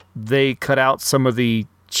 they cut out some of the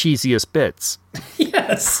cheesiest bits.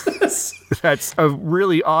 Yes. That's a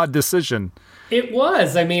really odd decision. It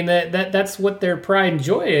was. I mean, that's what their pride and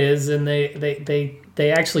joy is, and they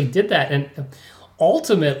actually did that. And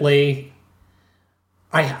ultimately,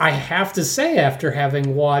 I have to say, after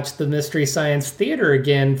having watched the Mystery Science Theater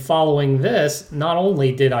again following this, not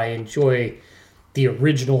only did I enjoy the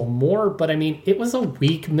original more, but I mean, it was a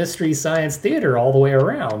weak Mystery Science Theater all the way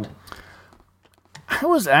around.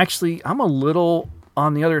 I'm a little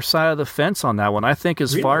on the other side of the fence on that one. I think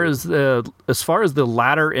as far as the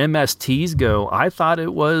latter MSTs go, I thought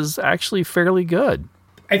it was actually fairly good.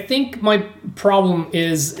 I think my problem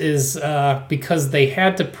is because they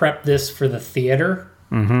had to prep this for the theater.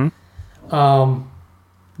 Mm-hmm.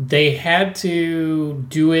 They had to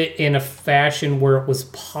do it in a fashion where it was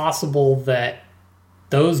possible that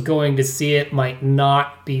those going to see it might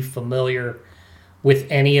not be familiar with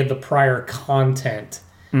any of the prior content.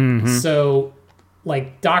 Mm-hmm. So,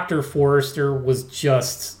 Dr. Forrester was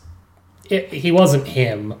just... he wasn't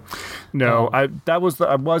him. No, I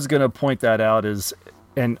was going to point that out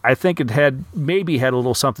and I think it had a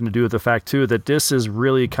little something to do with the fact, too, that this is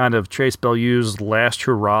really kind of Chase Bellew's last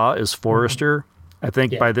hurrah as Forrester. Mm-hmm. I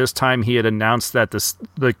think by this time he had announced that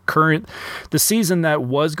the season that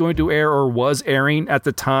was going to air or was airing at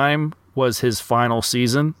the time was his final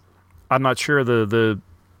season. I'm not sure the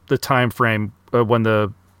time frame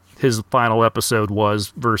when his final episode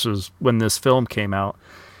was versus when this film came out.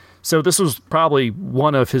 So this was probably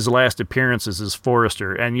one of his last appearances as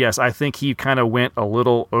Forrester. And yes, I think he kind of went a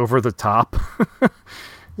little over the top. A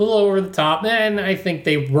little over the top. And I think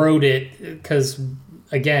they wrote it because,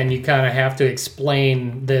 again, you kind of have to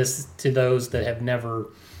explain this to those that have never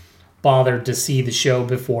bothered to see the show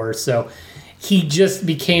before. So he just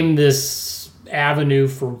became this avenue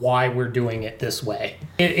for why we're doing it this way.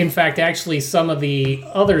 In fact, actually, some of the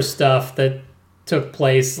other stuff that took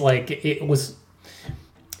place, like it was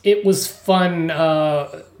fun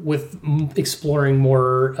with exploring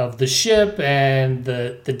more of the ship and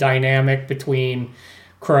the dynamic between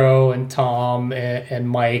Crow and Tom and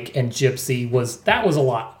Mike and Gypsy was a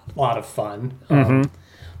lot of fun.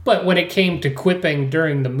 But when it came to quipping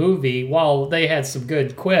during the movie, while they had some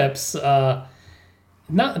good quips,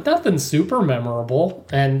 nothing super memorable.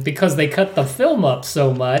 And because they cut the film up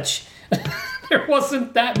so much, there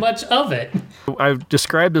wasn't that much of it. I've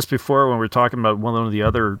described this before when we were talking about one of the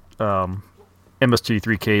other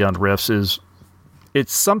MST3K on riffs.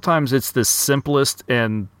 Sometimes it's the simplest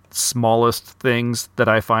and smallest things that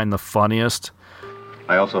I find the funniest.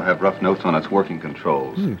 I also have rough notes on its working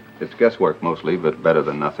controls. It's guesswork mostly, but better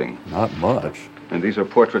than nothing. Not much. And these are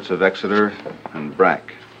portraits of Exeter and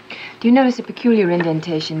Brack. Do you notice the peculiar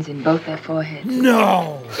indentations in both their foreheads?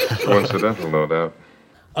 No! Coincidental, no doubt.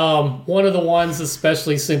 One of the ones,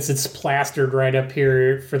 especially since it's plastered right up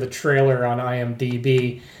here for the trailer on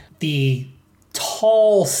IMDb, the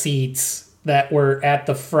tall seats that were at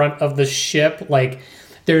the front of the ship, like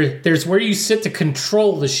there's where you sit to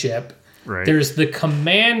control the ship. Right. There's the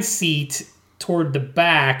command seat toward the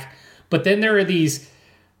back, but then there are these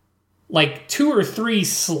like 2 or 3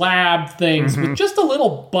 slab things with just a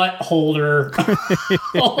little butt holder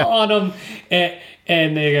on them,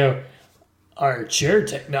 and they go, "Our chair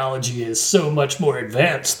technology is so much more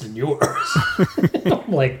advanced than yours."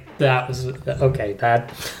 Like, that was okay.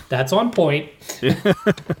 That's on point.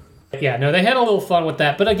 Yeah, no, they had a little fun with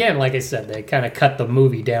that, but again, like I said, they kind of cut the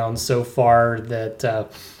movie down so far that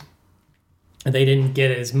they didn't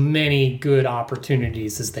get as many good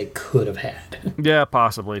opportunities as they could have had. Yeah,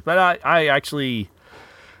 possibly. But I actually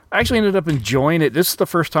ended up enjoying it. This is the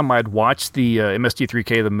first time I'd watched the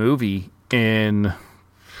MST3K, the movie, in,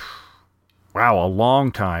 wow, a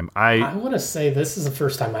long time. I want to say this is the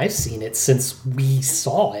first time I've seen it since we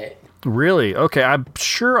saw it. Really? Okay, I'm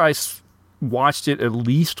sure I watched it at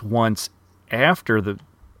least once after the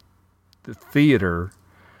theater,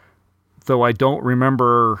 though I don't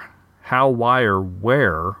remember how, why, or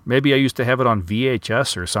where. Maybe I used to have it on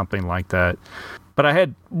VHS or something like that. But I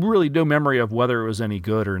had really no memory of whether it was any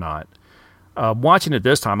good or not. Watching it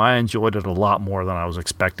this time, I enjoyed it a lot more than I was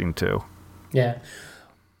expecting to. Yeah.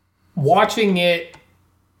 Watching it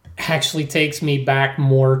actually takes me back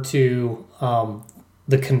more to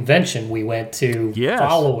the convention we went to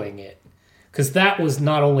following it. Because that was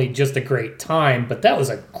not only just a great time, but that was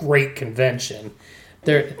a great convention.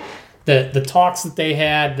 The talks that they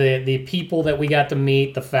had, the people that we got to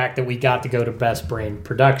meet, the fact that we got to go to Best Brain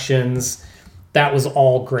Productions, that was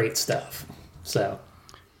all great stuff. So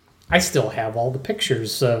I still have all the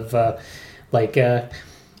pictures of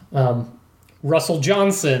Russell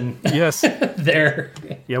Johnson. Yes. There.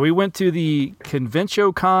 Yeah, we went to the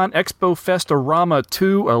ConventionCon Expo Festorama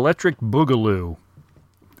 2 Electric Boogaloo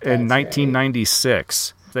in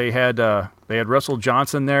 1996. They had Russell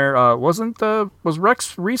Johnson there. Was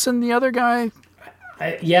Rex Reason the other guy?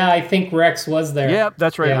 I think Rex was there. Yeah,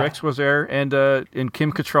 that's right. Yeah. Rex was there, and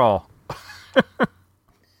Kim Cattrall.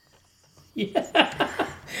 Yeah.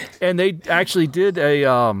 And they actually did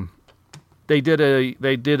a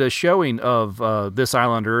showing of This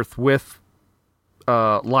Island Earth with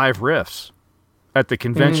live riffs at the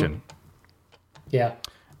convention. Yeah.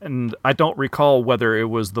 And I don't recall whether it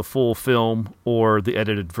was the full film or the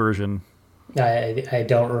edited version. I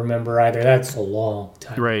don't remember either. That's a long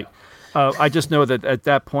time right. ago. I just know that at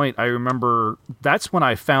that point, I remember that's when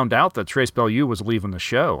I found out that Trace Bellew was leaving the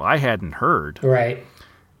show. I hadn't heard. Right.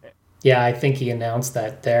 Yeah, I think he announced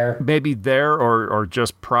that there. Maybe there or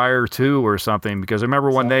just prior to or something, because I remember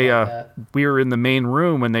when we were in the main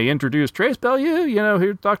room when they introduced Trace Bellew,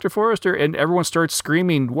 here, Dr. Forrester, and everyone starts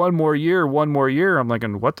screaming, one more year. I'm like,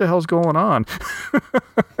 what the hell's going on?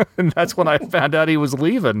 And that's when I found out he was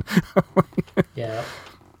leaving. Yeah.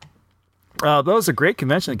 That was a great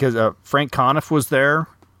convention because Frank Conniff was there,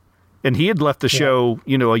 and he had left the show,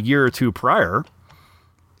 a year or two prior,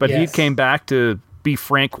 but he came back to be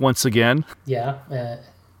Frank once again. Yeah,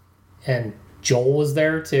 and Joel was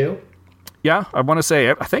there too. Yeah, I want to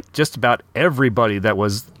say, I think just about everybody that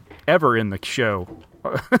was ever in the show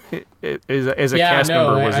as a cast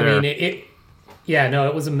member was there. I mean,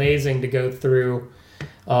 it was amazing to go through,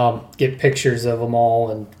 get pictures of them all,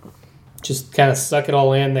 and just kind of suck it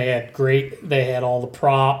all in. They had all the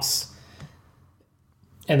props,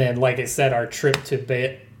 and then, like I said, our trip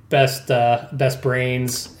to Best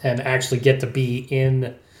Brains, and actually get to be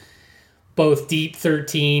in both Deep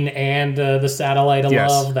 13 and the Satellite of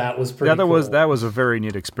Love. That was pretty cool. That was a very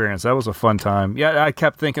neat experience. That was a fun time. Yeah, I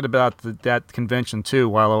kept thinking about that convention too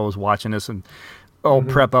while I was watching this and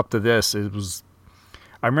prep up to this.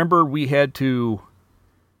 I remember we had to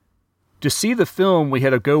see the film, we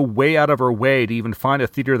had to go way out of our way to even find a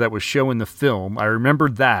theater that was showing the film. I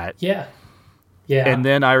remembered that. Yeah. And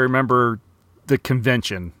then I remember the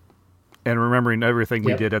convention and remembering everything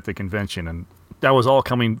we did at the convention, and that was all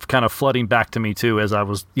coming kind of flooding back to me too as I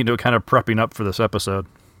was, kind of prepping up for this episode.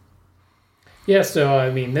 Yeah, so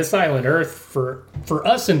I mean, This Island Earth for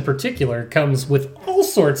us in particular comes with all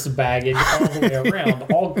sorts of baggage all the way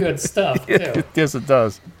around, all good stuff too. Yes, it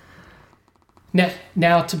does.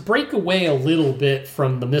 Now to break away a little bit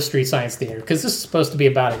from the Mystery Science Theater, because this is supposed to be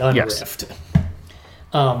about an unrift.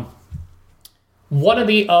 One of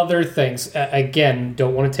the other things, again,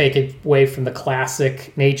 don't want to take it away from the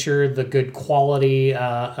classic nature, the good quality.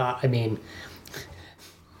 I mean,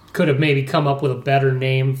 could have maybe come up with a better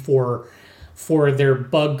name for their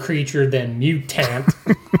bug creature than mutant.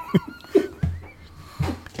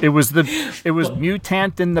 It was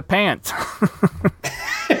mutant in the pant.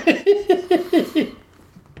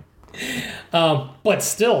 But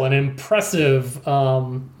still an impressive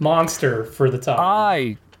monster for the time.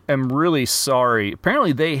 I am really sorry.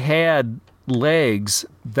 Apparently they had legs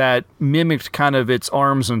that mimicked kind of its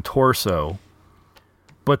arms and torso,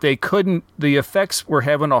 but they couldn't. The effects were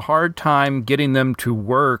having a hard time getting them to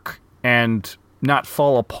work and not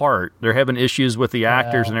fall apart. They're having issues with the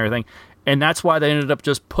actors and everything, and that's why they ended up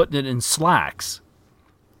just putting it in slacks.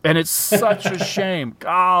 And it's such a shame.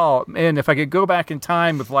 Oh man, if I could go back in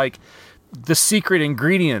time with like the secret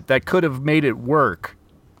ingredient that could have made it work,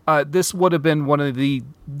 this would have been one of the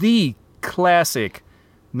classic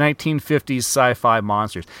 1950s sci-fi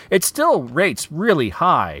monsters. It still rates really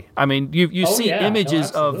high. I mean, you see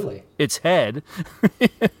images of its head,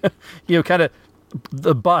 kind of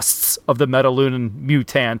the busts of the Metalunan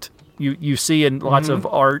mutant. You see in lots of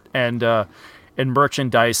art and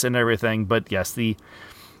merchandise and everything. But yes, the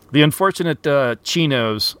unfortunate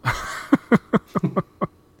chinos.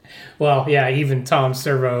 Well, yeah, even Tom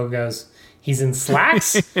Servo goes, he's in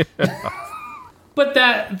slacks. But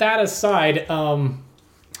that aside,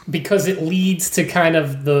 because it leads to kind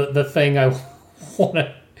of the thing I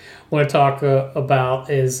want to talk about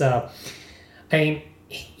is, I mean,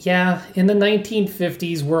 yeah, in the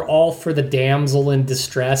 1950s, we're all for the damsel in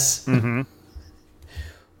distress. Mm-hmm.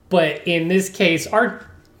 But in this case, our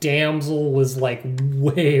damsel was like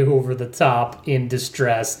way over the top in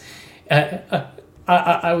distress.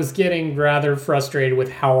 I was getting rather frustrated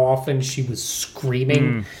with how often she was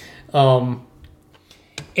screaming. And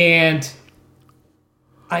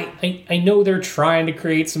I know they're trying to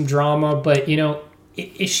create some drama, but,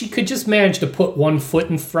 if she could just manage to put one foot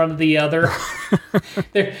in front of the other,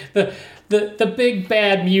 the big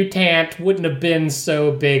bad mutant wouldn't have been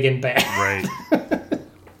so big and bad. Right.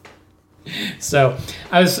 So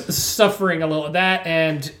I was suffering a little of that,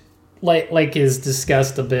 and like is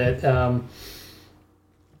discussed a bit,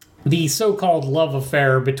 the so-called love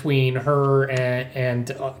affair between her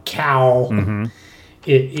and Cal,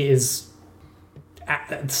 it is.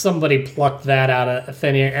 Somebody plucked that out of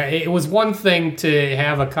thin air. It was one thing to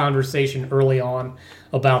have a conversation early on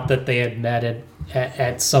about that they had met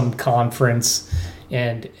at some conference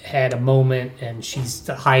and had a moment, and she's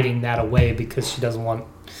hiding that away because she doesn't want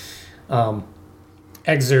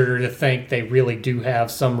Exeter to think they really do have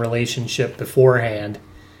some relationship beforehand.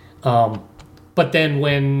 But then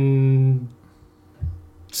when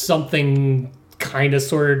something kind of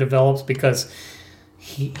sort of develops, because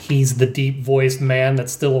he's the deep-voiced man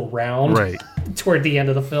that's still around toward the end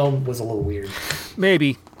of the film, was a little weird.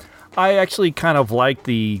 Maybe. I actually kind of like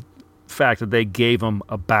the fact that they gave him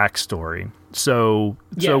a backstory. So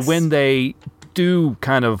when they do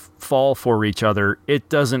kind of fall for each other, it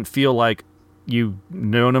doesn't feel like you've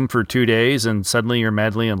known them for 2 days and suddenly you're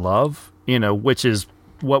madly in love, which is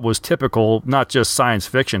what was typical, not just science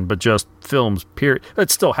fiction, but just films, period. It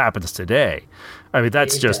still happens today. I mean,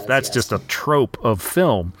 that's just a trope of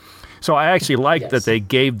film. So I actually like that they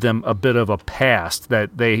gave them a bit of a past,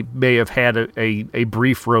 that they may have had a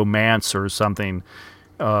brief romance or something,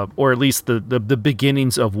 or at least the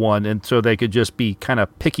beginnings of one, and so they could just be kind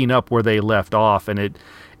of picking up where they left off. And it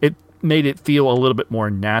made it feel a little bit more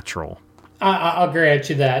natural. I'll grant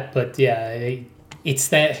you that, but yeah, it's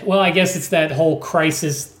that. Well, I guess it's that whole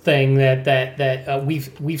crisis thing that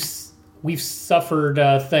we've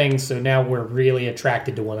suffered things, so now we're really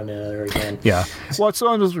attracted to one another again. Yeah. Well, it's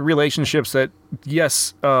one of those relationships that,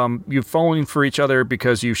 yes, you've fallen for each other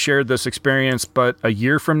because you shared this experience, but a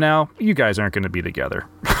year from now, you guys aren't going to be together.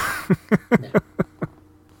 No.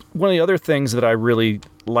 One of the other things that I really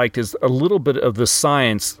liked is a little bit of the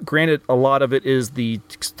science. Granted, a lot of it is the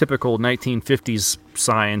typical 1950s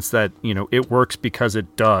science that, it works because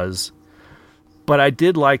it does. But I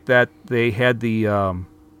did like that they had the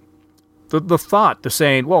thought to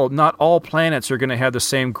saying, well, not all planets are going to have the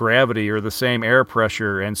same gravity or the same air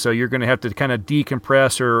pressure, and so you're going to have to kind of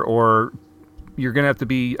decompress or you're going to have to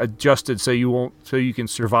be adjusted so you can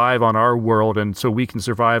survive on our world and so we can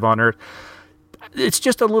survive on Earth. It's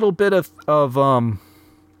just a little bit of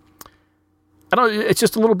it's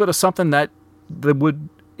just a little bit of something that would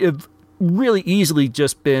have really easily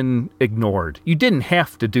just been ignored. You didn't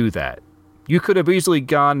have to do that. You could have easily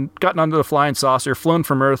gotten onto the flying saucer, flown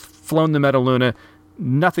from Earth, flown to Metaluna.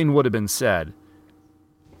 Nothing would have been said.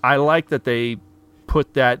 I like that they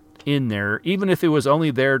put that in there, even if it was only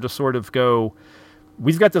there to sort of go,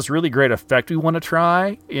 we've got this really great effect we want to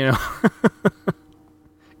try,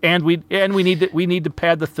 And we need to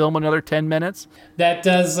pad the film another 10 minutes. That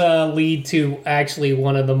does lead to actually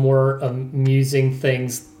one of the more amusing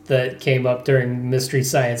things that came up during Mystery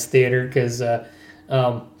Science Theater, because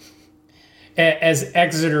as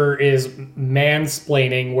Exeter is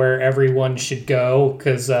mansplaining where everyone should go,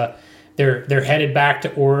 because they're headed back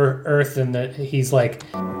to Earth, and he's like,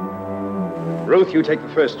 Ruth, you take the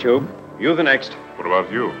first tube. You the next. What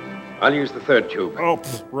about you? I'll use the third tube. Oh,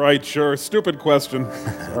 right, sure. Stupid question.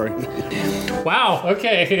 Sorry. Wow,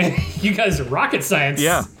 okay. You guys are rocket science.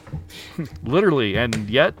 Yeah. Literally, and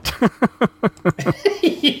yet.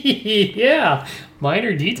 Yeah,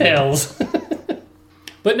 minor details.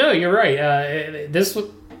 But no, you're right.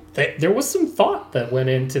 There was some thought that went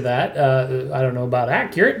into that. I don't know about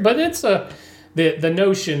accurate, but it's the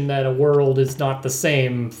notion that a world is not the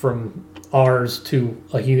same from ours to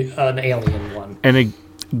an alien one. And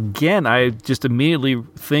again, I just immediately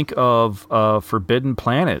think of Forbidden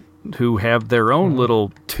Planet, who have their own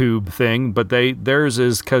little tube thing, but theirs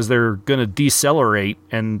is because they're going to decelerate,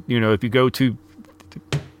 and if you go to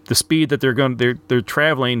the speed that they're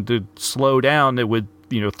traveling to slow down, it would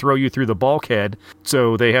throw you through the bulkhead.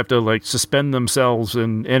 So they have to suspend themselves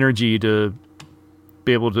in energy to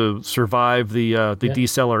be able to survive the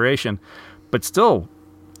deceleration. But still,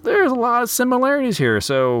 there's a lot of similarities here.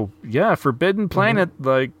 So yeah, Forbidden Planet,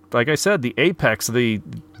 like I said, the apex, the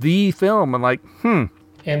film. I'm like,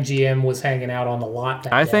 MGM was hanging out on the lot that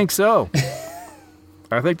day. I think so.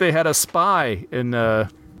 I think they had a spy in.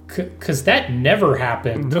 Because that never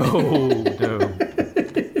happened. No.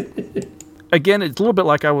 Again, it's a little bit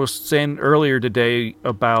like I was saying earlier today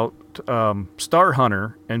about Star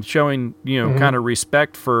Hunter and showing kind of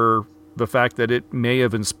respect for the fact that it may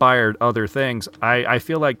have inspired other things. I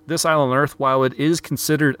feel like This Island Earth, while it is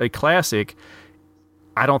considered a classic,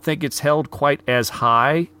 I don't think it's held quite as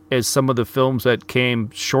high as some of the films that came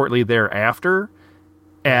shortly thereafter.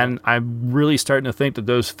 And I'm really starting to think that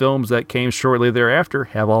those films that came shortly thereafter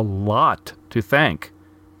have a lot to thank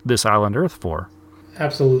This Island Earth for.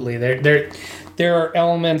 Absolutely. There are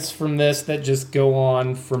elements from this that just go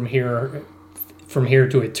on from here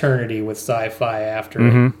to eternity with sci-fi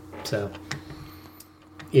after it. So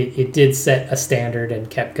it did set a standard and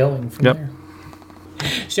kept going from there.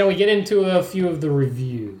 Shall we get into a few of the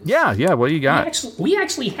reviews? Yeah. What do you got? We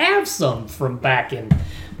actually have some from back in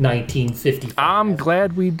 1955. I'm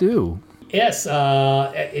glad we do. Yes.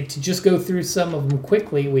 To just go through some of them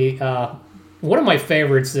quickly, one of my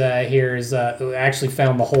favorites here is I actually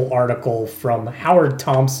found the whole article from Howard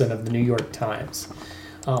Thompson of the New York Times.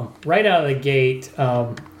 Right out of the gate,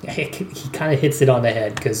 he kind of hits it on the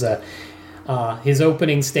head, because his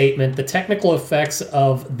opening statement, the technical effects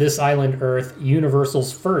of This Island Earth,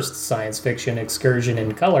 Universal's first science fiction excursion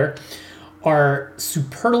in color, are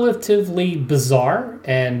superlatively bizarre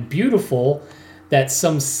and beautiful that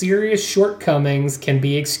some serious shortcomings can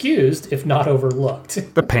be excused if not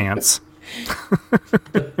overlooked. The pants.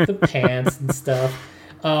 the pants and stuff.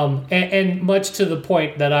 And much to the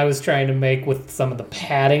point that I was trying to make with some of the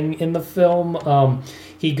padding in the film,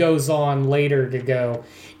 he goes on later to go,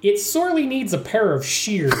 it sorely needs a pair of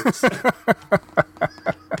shears.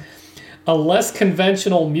 A less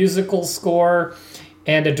conventional musical score,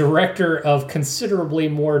 and a director of considerably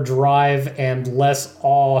more drive and less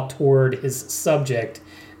awe toward his subject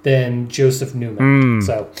than Joseph Newman.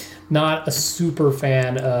 So, not a super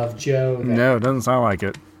fan of Joe there. No, it doesn't sound like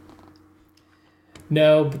it.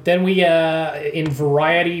 No, but then we, in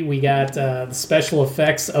Variety, we got the special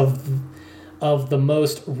effects of the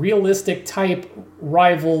most realistic type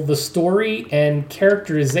rival the story and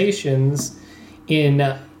characterizations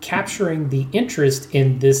in capturing the interest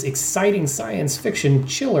in this exciting science fiction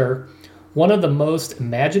chiller, one of the most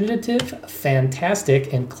imaginative,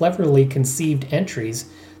 fantastic, and cleverly conceived entries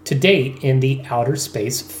to date in the outer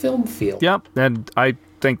space film field. Yep, and I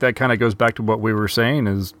think that kind of goes back to what we were saying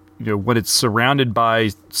is, when it's surrounded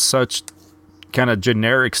by such kind of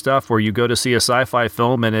generic stuff where you go to see a sci-fi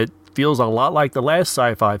film and it feels a lot like the last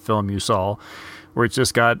sci-fi film you saw, where it's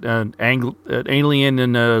just got an alien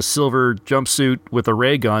in a silver jumpsuit with a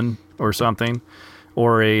ray gun or something,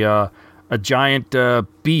 or a giant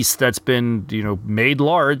beast that's been made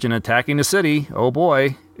large and attacking the city. Oh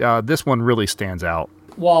boy, this one really stands out.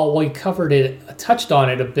 Well, we touched on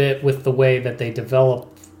it a bit with the way that they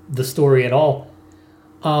developed the story at all.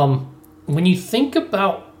 When you think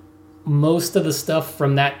about most of the stuff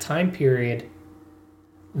from that time period,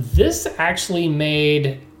 this actually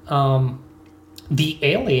made the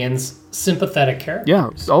aliens sympathetic characters. Yeah.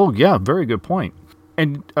 Oh, yeah. Very good point.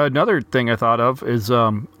 And another thing I thought of is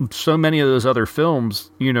so many of those other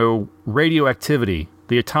films, radioactivity,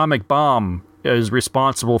 the atomic bomb is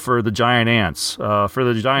responsible for the giant ants, for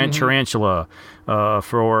the giant tarantula,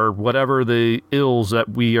 for whatever the ills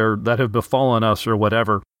that have befallen us or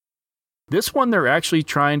whatever. This one, they're actually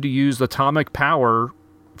trying to use atomic power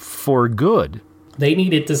for good. They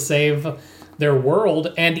needed to save their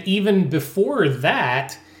world, and even before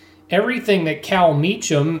that, everything that Cal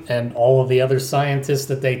Meacham and all of the other scientists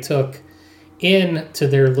that they took into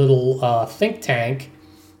their little think tank,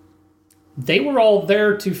 they were all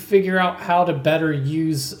there to figure out how to better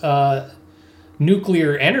use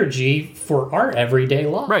nuclear energy for our everyday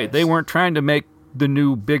lives. Right. They weren't trying to make the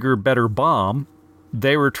new, bigger, better bomb.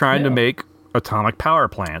 They were trying to make atomic power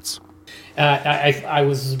plants. I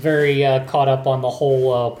was very caught up on the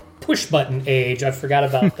whole push-button age. I forgot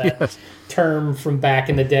about that term from back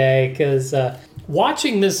in the day, because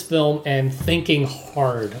watching this film and thinking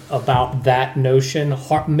hard about that notion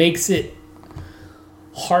makes it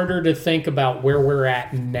harder to think about where we're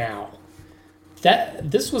at now.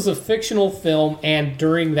 This was a fictional film, and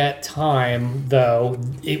during that time, though,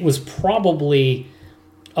 it was probably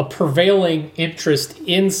a prevailing interest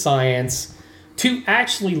in science to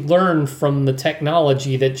actually learn from the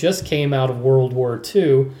technology that just came out of World War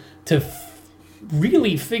II to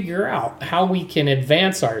really figure out how we can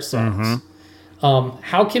advance ourselves.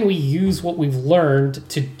 How can we use what we've learned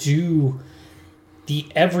to do the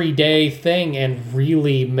everyday thing and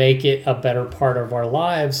really make it a better part of our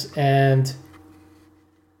lives? And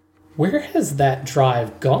where has that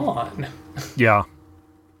drive gone? Yeah.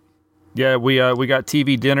 Yeah, we got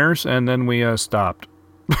TV dinners, and then we stopped.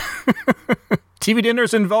 TV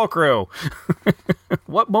dinners and Velcro.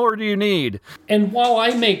 What more do you need? And while I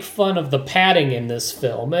make fun of the padding in this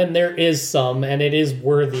film, and there is some, and it is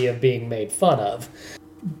worthy of being made fun of,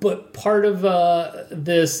 but part of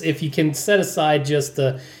this, if you can set aside just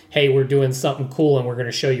hey, we're doing something cool and we're going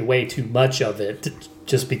to show you way too much of it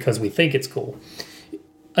just because we think it's cool.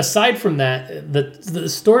 Aside from that, the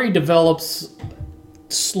story develops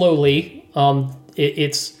slowly.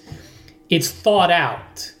 It's thought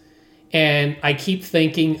out, and I keep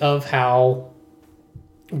thinking of how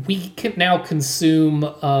we can now consume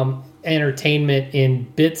entertainment in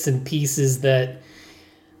bits and pieces that,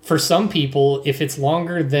 for some people, if it's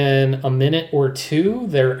longer than a minute or two,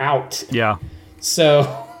 they're out. Yeah.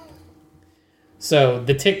 So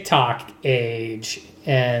the TikTok age,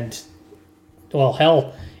 and well,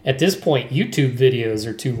 hell, at this point, YouTube videos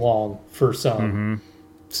are too long for some.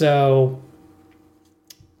 So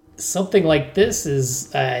something like this is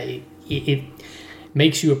it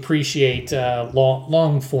makes you appreciate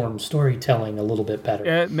long form storytelling a little bit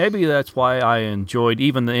better. Maybe that's why I enjoyed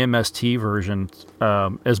even the MST version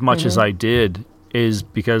as much as I did, is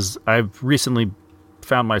because I've recently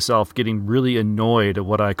found myself getting really annoyed at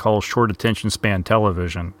what I call short attention span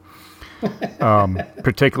television.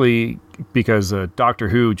 Particularly because Doctor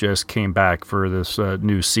Who just came back for this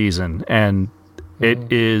new season, and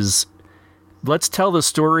it is, let's tell the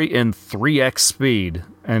story in 3x speed.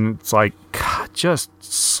 And it's like, God, just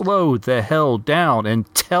slow the hell down and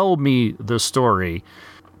tell me the story.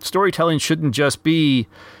 Storytelling shouldn't just be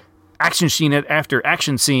action scene after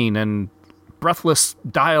action scene and breathless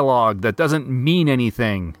dialogue that doesn't mean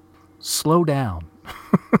anything. Slow down.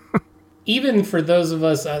 Even for those of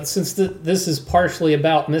us, since this is partially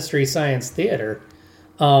about Mystery Science Theater,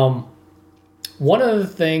 one of the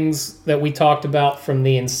things that we talked about from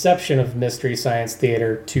the inception of Mystery Science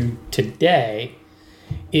Theater to today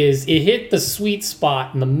is it hit the sweet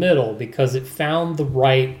spot in the middle because it found the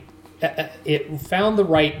right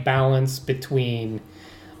balance between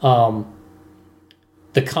the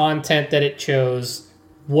content that it chose,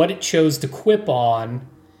 what it chose to quip on,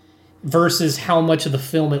 versus how much of the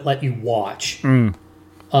film it let you watch.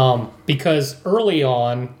 Because early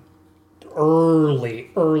on,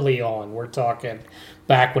 we're talking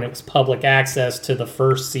back when it was public access to the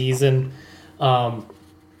first season,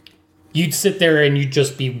 you'd sit there and you'd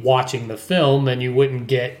just be watching the film and you wouldn't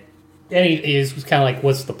get any. It was kind of like,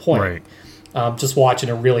 what's the point? Right. Just watching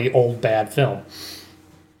a really old, bad film.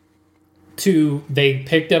 They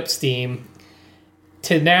picked up steam.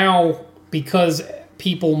 To now, because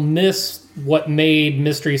people miss what made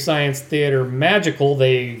Mystery Science Theater magical,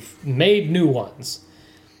 they've made new ones.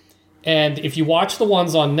 And if you watch the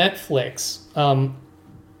ones on Netflix,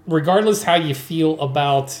 regardless how you feel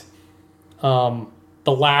about the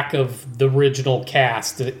lack of the original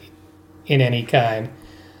cast in any kind,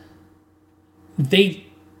 they're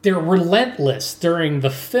relentless during the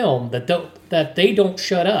film that they don't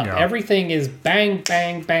shut up. Yeah. Everything is bang,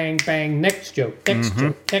 bang, bang, bang, next joke, next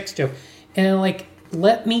joke, next joke. And like,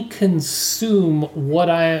 let me consume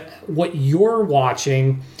what you're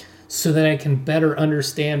watching so that I can better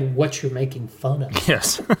understand what you're making fun of.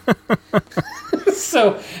 Yes.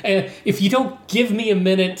 So if you don't give me a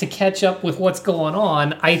minute to catch up with what's going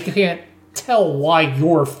on, I can't tell why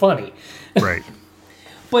you're funny. Right.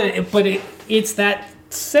 But it's that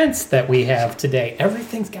sense that we have today.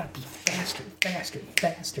 Everything's got to be faster, faster,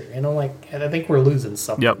 faster. And I think we're losing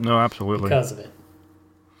something. Yep, no, absolutely. Because of it.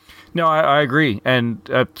 No, I agree. And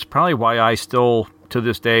that's probably why I still, to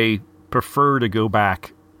this day, prefer to go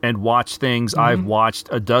back and watch things I've watched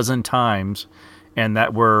a dozen times and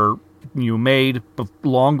that were made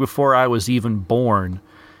long before I was even born,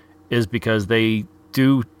 is because they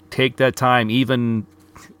do take that time, even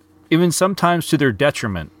sometimes to their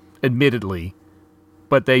detriment, admittedly.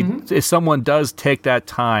 But if someone does take that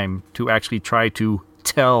time to actually try to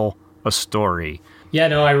tell a story. Yeah,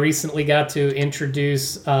 no, I recently got to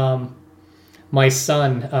introduce my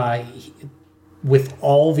son with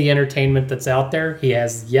all the entertainment that's out there. He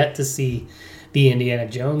has yet to see the Indiana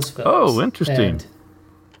Jones films. Oh, interesting. And,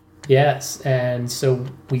 yes, and so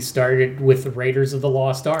we started with the Raiders of the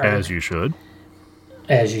Lost Ark. As you should.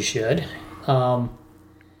 As you should. And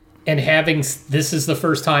this is the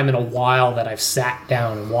first time in a while that I've sat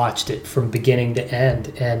down and watched it from beginning to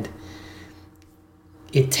end, and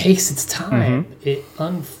it takes its time. It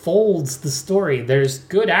unfolds the story. There's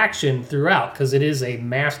good action throughout because it is a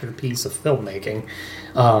masterpiece of filmmaking.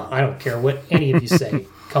 I don't care what any of you say.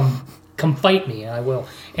 Come fight me, I will.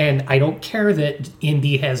 And I don't care that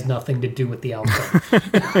Indy has nothing to do with the outcome.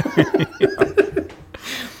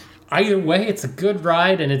 Either way, it's a good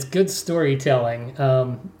ride and it's good storytelling.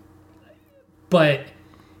 But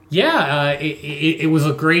yeah, it was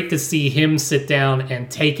great to see him sit down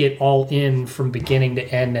and take it all in from beginning to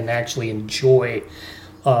end and actually enjoy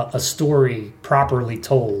a story properly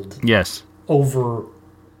told. Yes. Over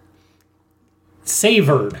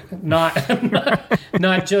savored, not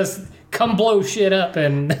just come blow shit up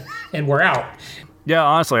and we're out. Yeah,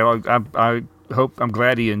 honestly, I'm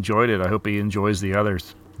glad he enjoyed it. I hope he enjoys the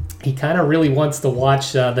others. He kind of really wants to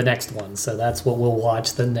watch the next one, so that's what we'll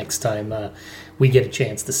watch the next time we get a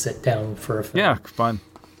chance to sit down for a film. Yeah, fun.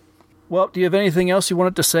 Well, do you have anything else you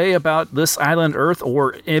wanted to say about This Island Earth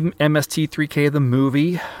or MST3K the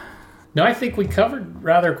movie? No, I think we covered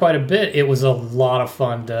rather quite a bit. It was a lot of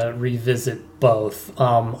fun to revisit both.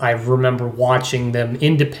 I remember watching them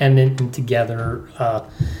independent and together,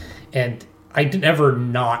 and I never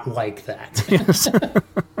not like that. Yes.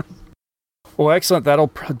 Well, excellent.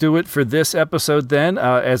 That'll do it for this episode then.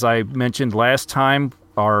 As I mentioned last time,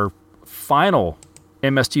 our final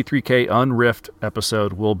MST3K Unriffed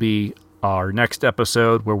episode will be our next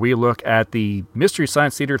episode where we look at the Mystery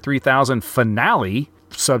Science Theater 3000 finale,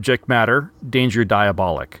 subject matter, Danger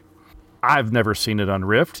Diabolik. I've never seen it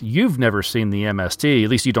unriffed. You've never seen the MST. At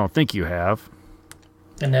least you don't think you have.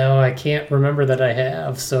 No, I can't remember that I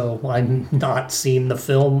have, so I'm not seeing the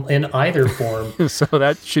film in either form. So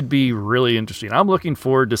that should be really interesting. I'm looking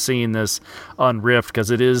forward to seeing this unriffed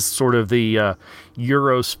because it is sort of the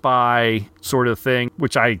Euro spy sort of thing,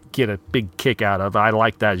 which I get a big kick out of. I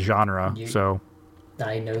like that genre.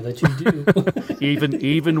 I know that you do.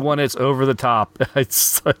 even when it's over the top,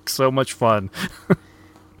 it's like so much fun.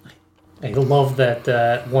 I love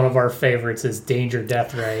that one of our favorites is Danger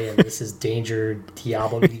Death Ray, and this is Danger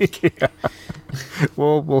Diabolik. Yeah.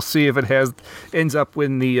 We'll see if it ends up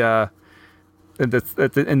in the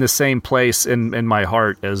in the same place in my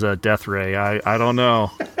heart as Death Ray. I don't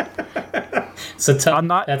know. I'm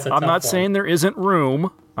not saying there isn't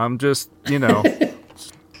room. I'm just,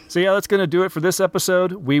 So yeah, that's going to do it for this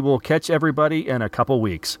episode. We will catch everybody in a couple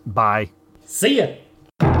weeks. Bye. See ya.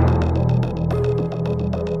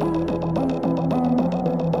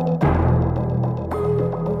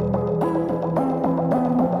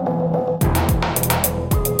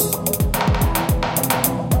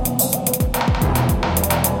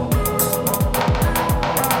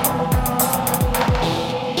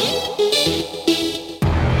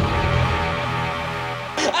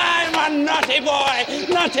 Naughty boy!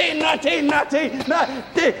 Naughty, naughty, naughty,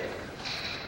 naughty!